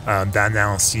 that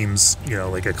now seems,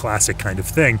 like a classic kind of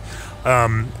thing.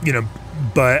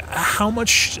 But how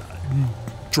much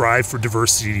drive for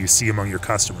diversity do you see among your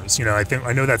customers?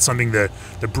 I know that's something that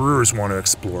the brewers want to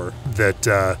explore,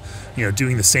 that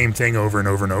doing the same thing over and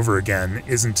over and over again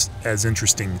isn't as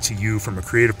interesting to you from a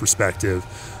creative perspective.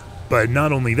 But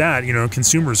not only that,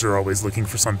 consumers are always looking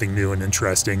for something new and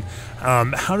interesting.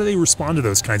 How do they respond to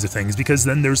those kinds of things? Because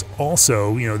then there's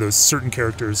also, those certain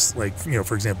characters like,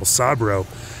 for example, Sabro,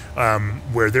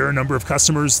 where there are a number of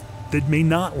customers that may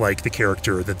not like the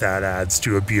character that adds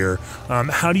to a beer.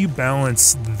 How do you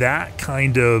balance that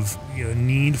kind of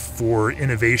need for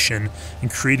innovation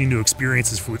and creating new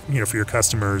experiences for your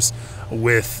customers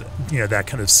with that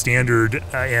kind of standard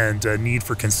and need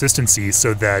for consistency,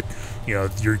 so that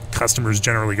your customers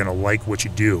generally going to like what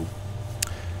you do?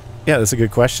 Yeah, that's a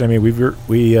good question.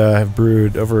 We have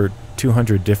brewed over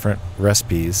 200 different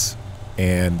recipes,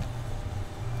 and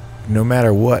no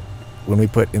matter what, when we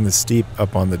put in the steep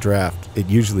up on the draft, it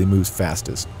usually moves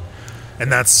fastest.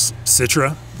 And that's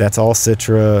Citra? That's all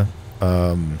Citra.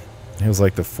 It was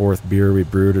like the 4th beer we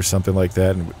brewed or something like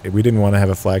that. And we didn't want to have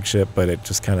a flagship, but it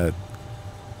just kind of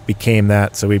became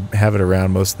that. So we have it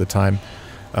around most of the time.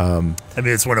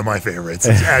 It's one of my favorites,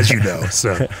 as you know.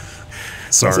 So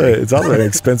sorry. It's also an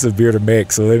expensive beer to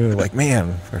make. So they're like,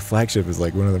 man, our flagship is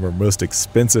like one of our most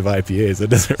expensive IPAs.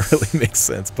 It doesn't really make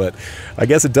sense. But I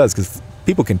guess it does, because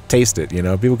people can taste it.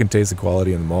 People can taste the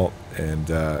quality in the malt and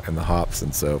the hops.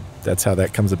 And so that's how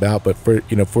that comes about. But for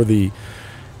the,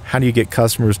 how do you get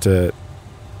customers to,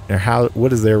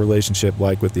 what is their relationship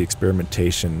like with the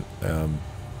experimentation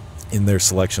in their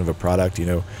selection of a product?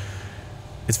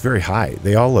 It's very high.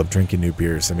 They all love drinking new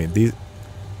beers.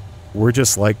 We're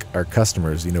just like our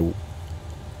customers.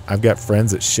 I've got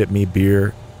friends that ship me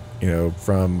beer,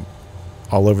 from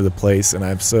all over the place, and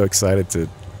I'm so excited to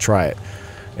try it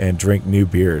and drink new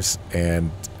beers. And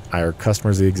our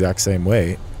customers are the exact same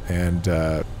way.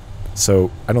 And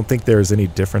so I don't think there's any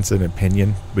difference in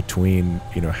opinion between,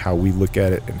 how we look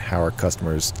at it and how our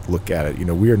customers look at it.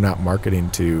 We are not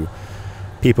marketing to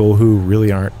people who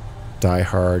really aren't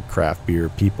die-hard craft beer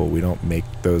people. We don't make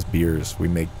those beers. We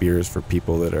make beers for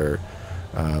people that are,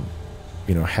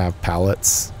 have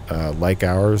palates like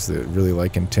ours, that really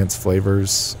like intense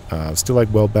flavors. Still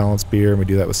like well-balanced beer, and we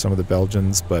do that with some of the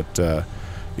Belgians. But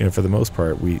for the most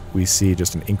part, we see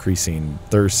just an increasing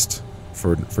thirst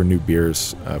for new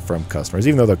beers from customers,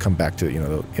 even though they'll come back to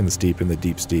in the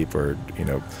deep steep, or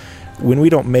when we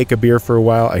don't make a beer for a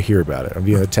while, I hear about it. I'll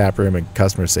be in the tap room and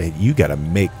customers say, "You got to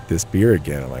make this beer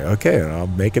again." I'm like, "Okay, and I'll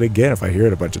make it again if I hear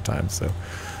it a bunch of times."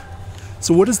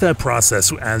 So what is that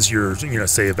process as you're,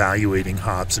 say, evaluating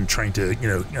hops and trying to,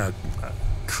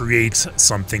 create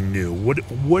something new?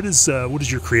 What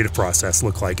does your creative process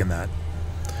look like in that?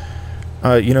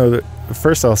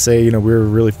 First I'll say, we're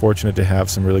really fortunate to have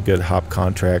some really good hop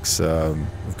contracts.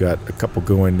 We've got a couple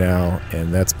going now,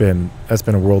 and that's been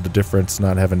a world of difference,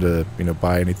 not having to,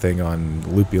 buy anything on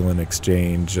Lupulin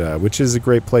Exchange, which is a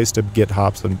great place to get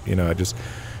hops. And, I just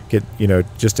get, you know,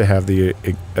 just to have the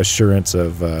assurance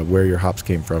of where your hops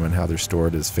came from and how they're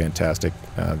stored is fantastic.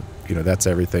 You know, that's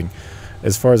everything.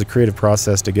 As far as a creative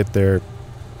process to get there,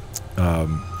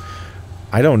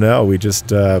 I don't know. We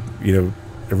just, you know,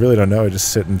 I really don't know. I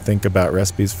just sit and think about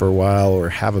recipes for a while, or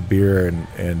have a beer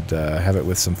and have it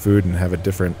with some food and have a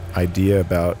different idea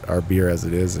about our beer as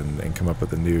it is, and come up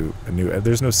with a new.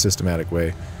 There's no systematic way.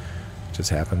 It just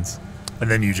happens. And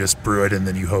then you just brew it, and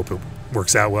then you hope it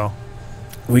works out well.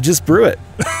 We just brew it.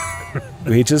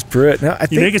 We just brew it. Now,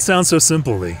 you make it sound so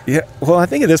simple, Lee. Yeah. Well, I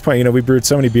think at this point, you know, we brewed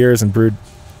so many beers and brewed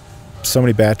so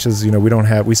many batches. You know,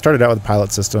 we started out with a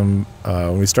pilot system.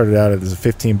 When we started out, it was a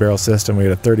 15-barrel system. We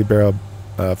had a 30-barrel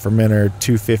fermenter,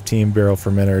 2 15-barrel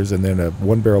fermenters, and then a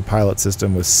 1-barrel pilot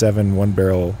system with 7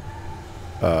 1-barrel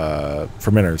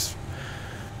fermenters.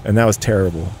 And that was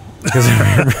terrible, because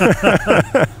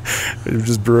we were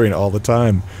just brewing all the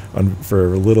time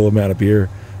for a little amount of beer,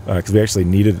 because we actually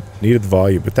needed the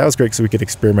volume. But that was great because we could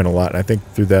experiment a lot. And I think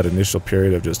through that initial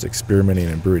period of just experimenting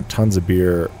and brewing tons of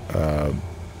beer,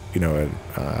 you know,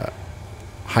 at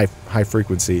high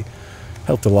frequency,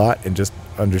 helped a lot in just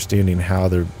understanding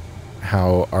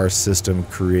how our system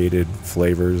created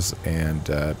flavors,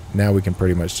 and now we can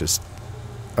pretty much just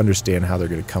understand how they're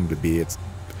going to come to be.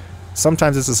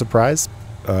 Sometimes it's a surprise,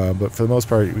 but for the most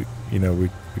part, you know, we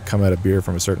come at a beer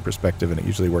from a certain perspective, and it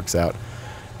usually works out,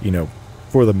 you know,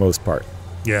 for the most part.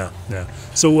 Yeah, yeah.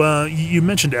 So you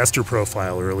mentioned ester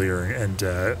profile earlier, and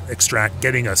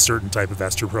getting a certain type of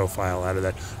ester profile out of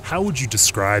that. How would you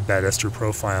describe that ester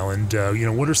profile? And you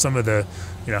know, what are some of the,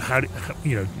 you know,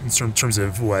 in terms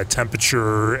of what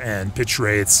temperature and pitch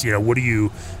rates? You know, what do you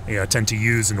tend to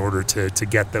use in order to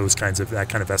get that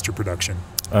kind of ester production?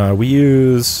 We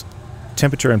use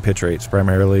temperature and pitch rates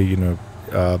primarily. You know,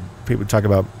 people talk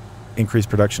about increased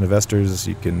production of esters.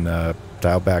 You can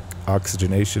dial back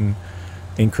oxygenation,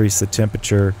 increase the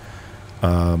temperature,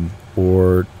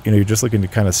 or you're just looking to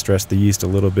kind of stress the yeast a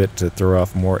little bit to throw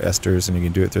off more esters, and you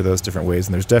can do it through those different ways.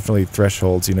 And there's definitely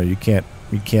thresholds. You know, you can't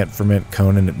ferment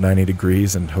Conan at 90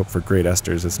 degrees and hope for great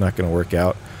esters. It's not going to work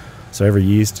out. So every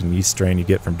yeast and yeast strain you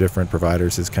get from different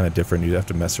providers is kind of different. You have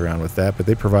to mess around with that, but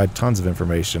they provide tons of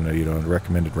information, and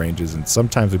recommended ranges, and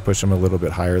sometimes we push them a little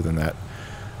bit higher than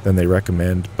they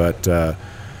recommend. But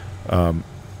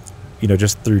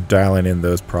just through dialing in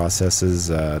those processes,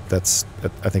 I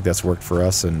think that's worked for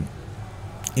us. And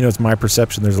it's my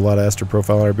perception there's a lot of ester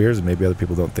profile in our beers, and maybe other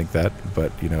people don't think that,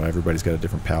 but everybody's got a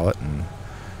different palate,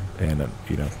 and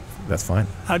that's fine.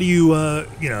 How do you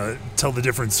tell the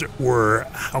difference, or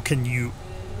how can you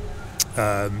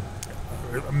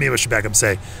maybe I should back up and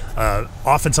say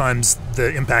oftentimes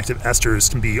the impact of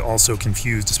esters can be also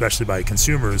confused, especially by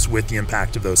consumers, with the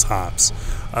impact of those hops.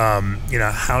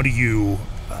 How do you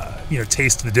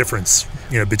taste the difference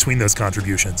between those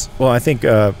contributions? Well, I think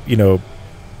it's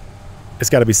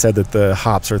got to be said that the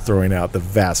hops are throwing out the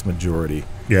vast majority.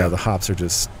 Yeah, the hops are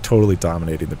just totally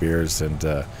dominating the beers,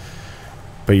 and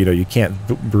but you can't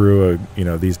brew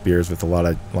these beers with a lot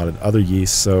of other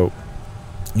yeasts. So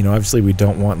obviously we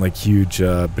don't want like huge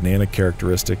banana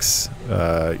characteristics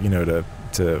to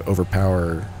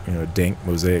overpower dank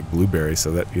mosaic blueberry.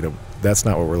 So that that's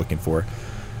not what we're looking for.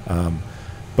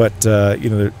 But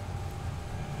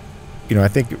I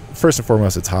think first and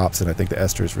foremost it's hops, and I think the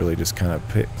esters really just kind of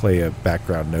play a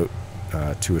background note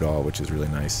to it all, which is really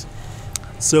nice.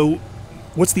 So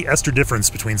what's the ester difference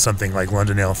between something like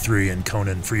London Ale 3 and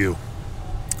Conan for you?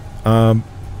 I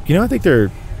think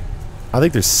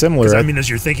they're similar. Because, as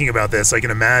you're thinking about this, I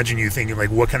can imagine you thinking like,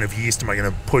 what kind of yeast am I going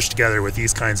to push together with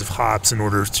these kinds of hops in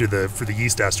order for the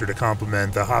yeast ester to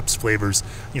complement the hops flavors?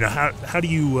 How do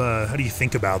you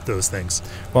think about those things?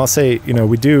 Well, I'll say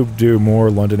we do more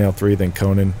London Ale 3 than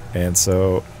Conan, and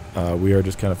so we are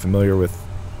just kind of familiar with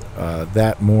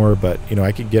that more. But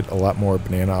I could get a lot more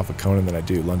banana off of Conan than I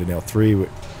do London Ale 3,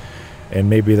 and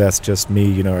maybe that's just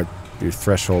me. Your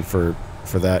threshold for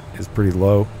that is pretty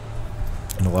low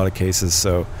in a lot of cases,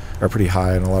 or pretty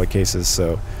high in a lot of cases.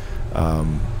 So,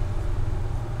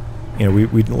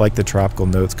 we like the tropical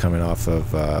notes coming off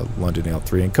of London Ale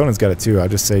 3, and Conan's got it too. I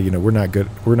just say, we're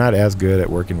not as good at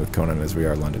working with Conan as we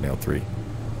are London Ale 3.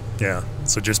 Yeah,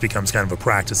 so it just becomes kind of a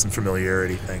practice and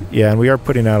familiarity thing. Yeah, and we are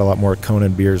putting out a lot more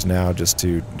Conan beers now, just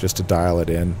to dial it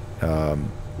in.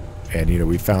 And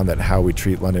we found that how we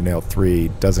treat London Ale 3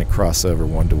 doesn't cross over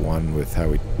 1-to-1 with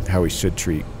how we should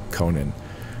treat Conan.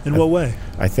 In what way?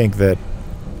 I think that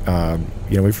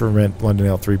we ferment London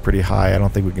Ale 3 pretty high. I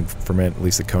don't think we can ferment, at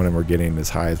least the Conan we're getting,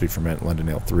 as high as we ferment London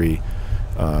Ale 3.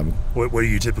 What do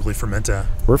you typically ferment at?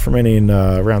 We're fermenting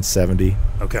around 70.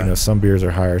 Okay. Some beers are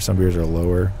higher, some beers are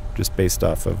lower, just based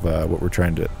off of what we're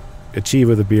trying to achieve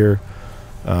with a beer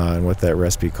and what that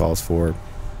recipe calls for.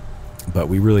 But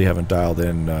we really haven't dialed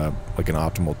in like an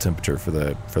optimal temperature for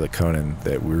the Conan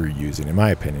that we're using, in my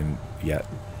opinion, yet.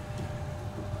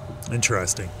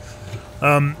 Interesting.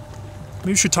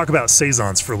 Maybe we should talk about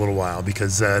saisons for a little while,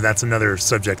 because that's another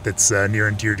subject that's near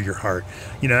and dear to your heart.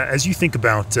 As you think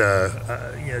about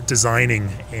designing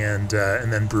and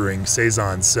then brewing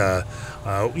saisons,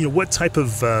 what type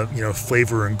of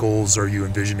flavor and goals are you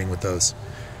envisioning with those?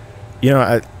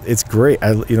 It's great.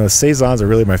 Saisons are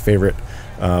really my favorite.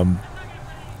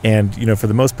 And for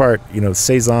the most part,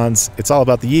 saisons, it's all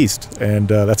about the yeast, and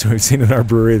that's what we've seen in our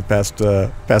brewery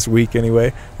the past week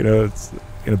anyway. It's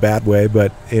in a bad way,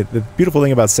 but the beautiful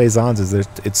thing about saisons is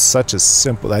that it's such a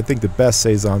simple. I think the best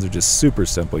saisons are just super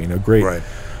simple.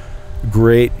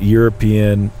 Great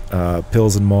European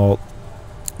Pilsen malt,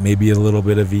 maybe a little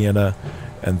bit of Vienna,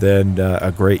 and then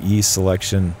a great yeast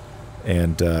selection,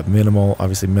 and minimal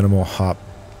hop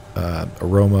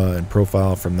aroma and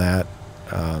profile from that.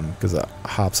 Because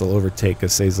hops will overtake a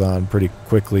saison pretty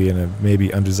quickly in a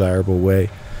maybe undesirable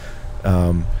way.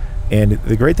 And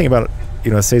the great thing about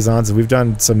saisons is we've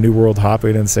done some New World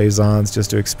hopping in saisons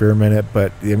just to experiment it,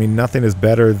 but nothing is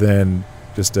better than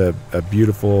just a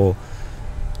beautiful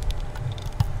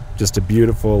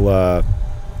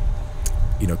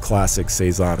classic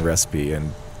saison recipe,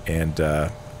 and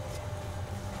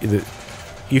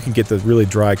you can get the really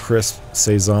dry, crisp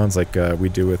saisons like we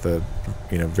do with a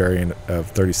variant of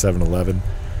 3711,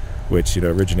 which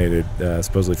originated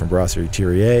supposedly from Brasserie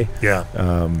Thierry. Yeah.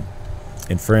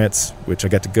 In France, which I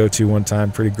got to go to one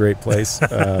time. Pretty great place.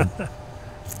 But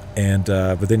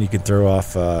then you can throw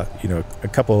off a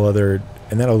couple other,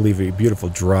 and that'll leave a beautiful,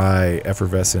 dry,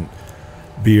 effervescent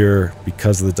beer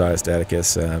because of the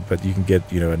diastaticus. But you can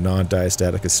get a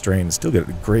non-diastaticus strain and still get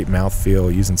a great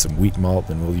mouthfeel using some wheat malt,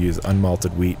 and we'll use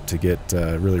unmalted wheat to get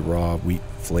really raw wheat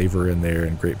flavor in there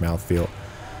and great mouthfeel.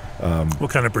 What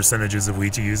kind of percentages of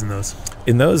wheat do you use in those?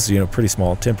 In those, pretty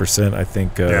small, 10%. I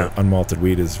think unmalted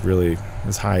wheat is really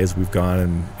as high as we've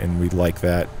gone, and we like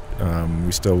that.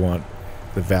 We still want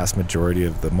the vast majority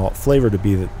of the malt flavor to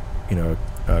be the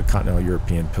continental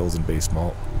European Pilsen-based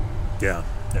malt. Yeah.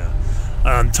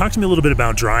 Talk to me a little bit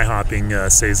about dry hopping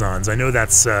saisons. I know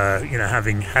that's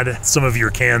having had some of your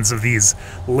cans of these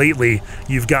lately,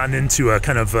 you've gotten into a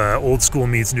kind of old school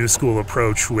meets new school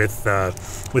approach with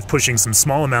pushing some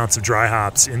small amounts of dry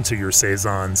hops into your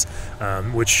saisons,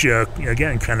 which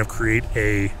again kind of create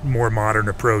a more modern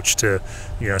approach to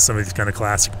some of these kind of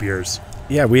classic beers.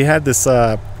 Yeah, we had this. We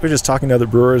were just talking to other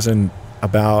brewers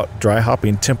about dry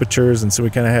hopping temperatures, and so we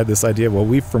kind of had this idea. Well,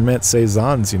 we ferment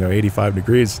saisons, 85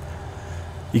 degrees.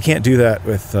 You can't do that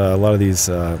with a lot of these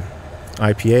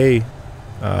IPA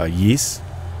yeasts.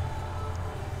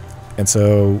 And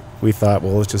so we thought,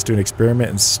 well, let's just do an experiment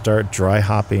and start dry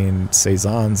hopping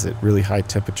saisons at really high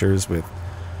temperatures with,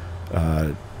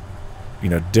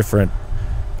 different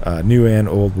new and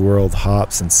old world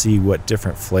hops, and see what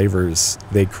different flavors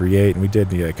they create. And we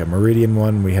did like a Meridian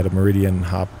one. We had a Meridian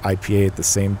hop IPA at the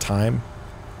same time.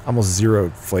 Almost zero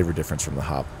flavor difference from the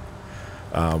hop.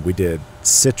 We did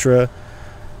Citra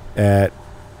at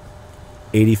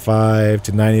 85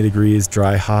 to 90 degrees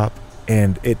dry hop,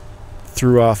 and it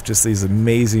threw off just these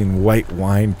amazing white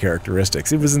wine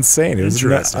characteristics. It was insane. It was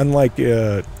unlike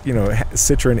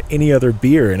Citra in any other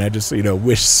beer, and I just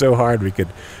wished so hard we could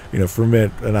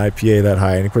ferment an IPA that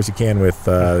high. And of course you can with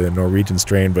the Norwegian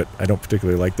strain, but I don't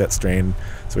particularly like that strain,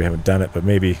 so we haven't done it, but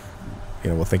maybe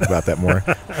we'll think about that more.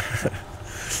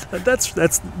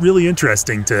 That's really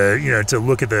interesting to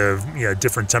look at the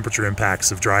different temperature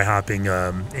impacts of dry hopping,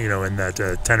 and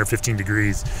that 10 or 15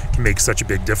 degrees can make such a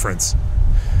big difference.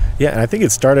 Yeah, and I think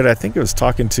it was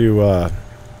talking to I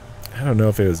don't know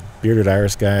if it was Bearded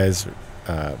Irish guys,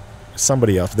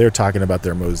 somebody else. They're talking about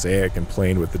their mosaic and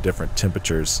playing with the different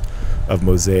temperatures of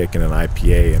mosaic in an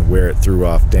IPA, and where it threw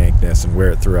off dankness and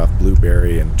where it threw off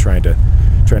blueberry, and trying to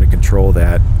control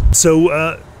that.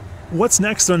 So what's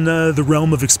next on the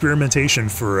realm of experimentation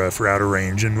for Outer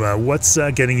Range, and what's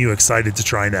getting you excited to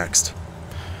try next?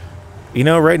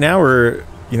 Right now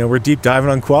we're deep diving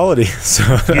on quality, so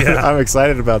yeah. I'm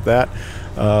excited about that.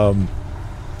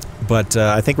 But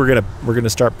I think we're gonna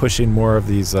start pushing more of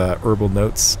these herbal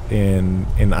notes in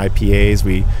IPAs.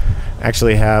 We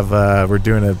actually have we're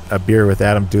doing a beer with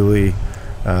Adam Dooley,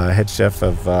 head chef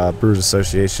of Brewers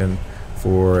Association,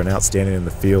 for an Outstanding in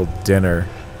the Field dinner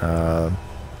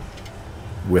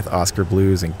with Oscar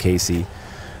Blues and Casey,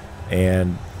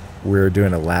 and we're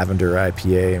doing a lavender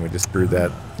IPA, and we just brewed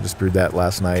that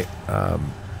last night.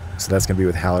 So that's gonna be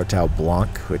with Hallertau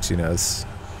Blanc, which is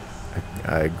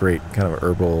a great kind of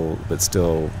herbal, but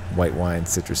still white wine,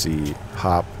 citrusy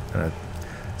hop.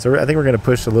 So I think we're going to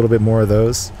push a little bit more of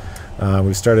those.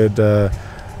 We've started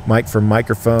Mike from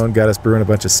Microphone got us brewing a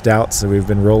bunch of stouts, so we've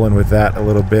been rolling with that a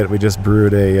little bit. We just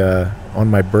brewed on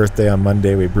my birthday on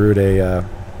Monday, we brewed a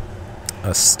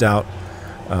stout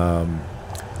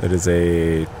that is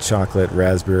a chocolate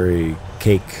raspberry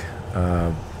cake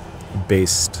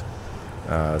based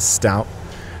stout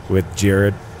with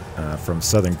Jared from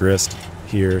Southern Grist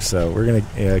here. So we're going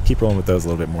to keep rolling with those a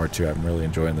little bit more too. I'm really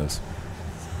enjoying those.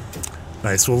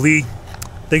 Nice. Well, Lee,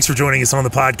 thanks for joining us on the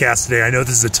podcast today. I know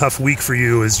this is a tough week for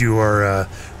you as you are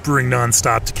brewing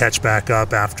nonstop to catch back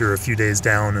up after a few days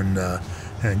down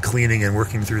and cleaning and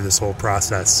working through this whole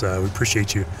process. We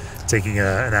appreciate you taking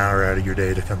an hour out of your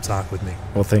day to come talk with me.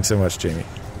 Well, thanks so much, Jamie.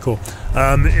 Cool.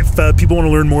 If people want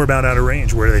to learn more about Outer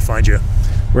Range, where do they find you?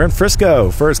 We're in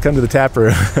Frisco. First, come to the tap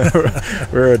room.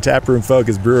 We're a tap room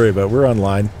focused brewery, but we're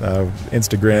online.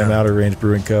 Instagram, Outer Range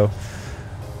Brewing Co.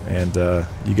 And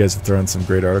you guys have thrown some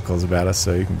great articles about us,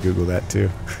 so you can Google that too.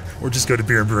 Or just go to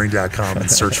beerandbrewing.com and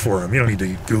search for them. You don't need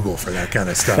to Google for that kind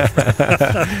of stuff.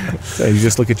 So you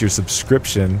just look at your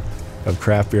subscription of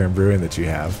craft beer and brewing that you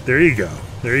have. There you go.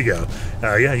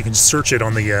 You can search it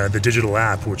on the digital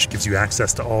app, which gives you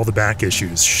access to all the back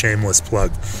issues. Shameless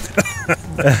plug.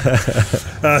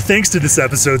 Thanks to this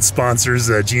episode's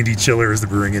sponsors. G&D Chiller is the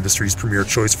brewing industry's premier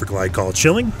choice for glycol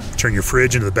chilling. Turn your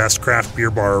fridge into the best craft beer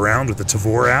bar around with the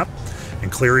Tavor app.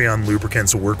 And Clarion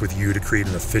Lubricants will work with you to create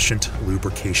an efficient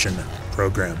lubrication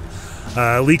program.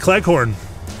 Lee Cleghorn,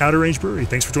 Outer Range Brewery.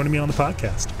 Thanks for joining me on the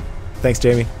podcast. Thanks,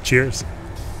 Jamie. Cheers.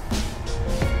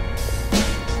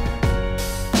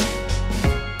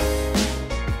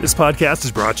 This podcast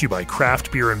is brought to you by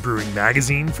Craft Beer and Brewing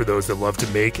Magazine for those that love to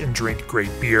make and drink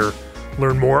great beer.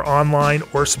 Learn more online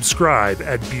or subscribe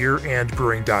at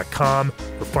beerandbrewing.com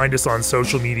or find us on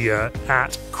social media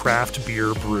at Craft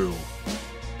Beer Brew.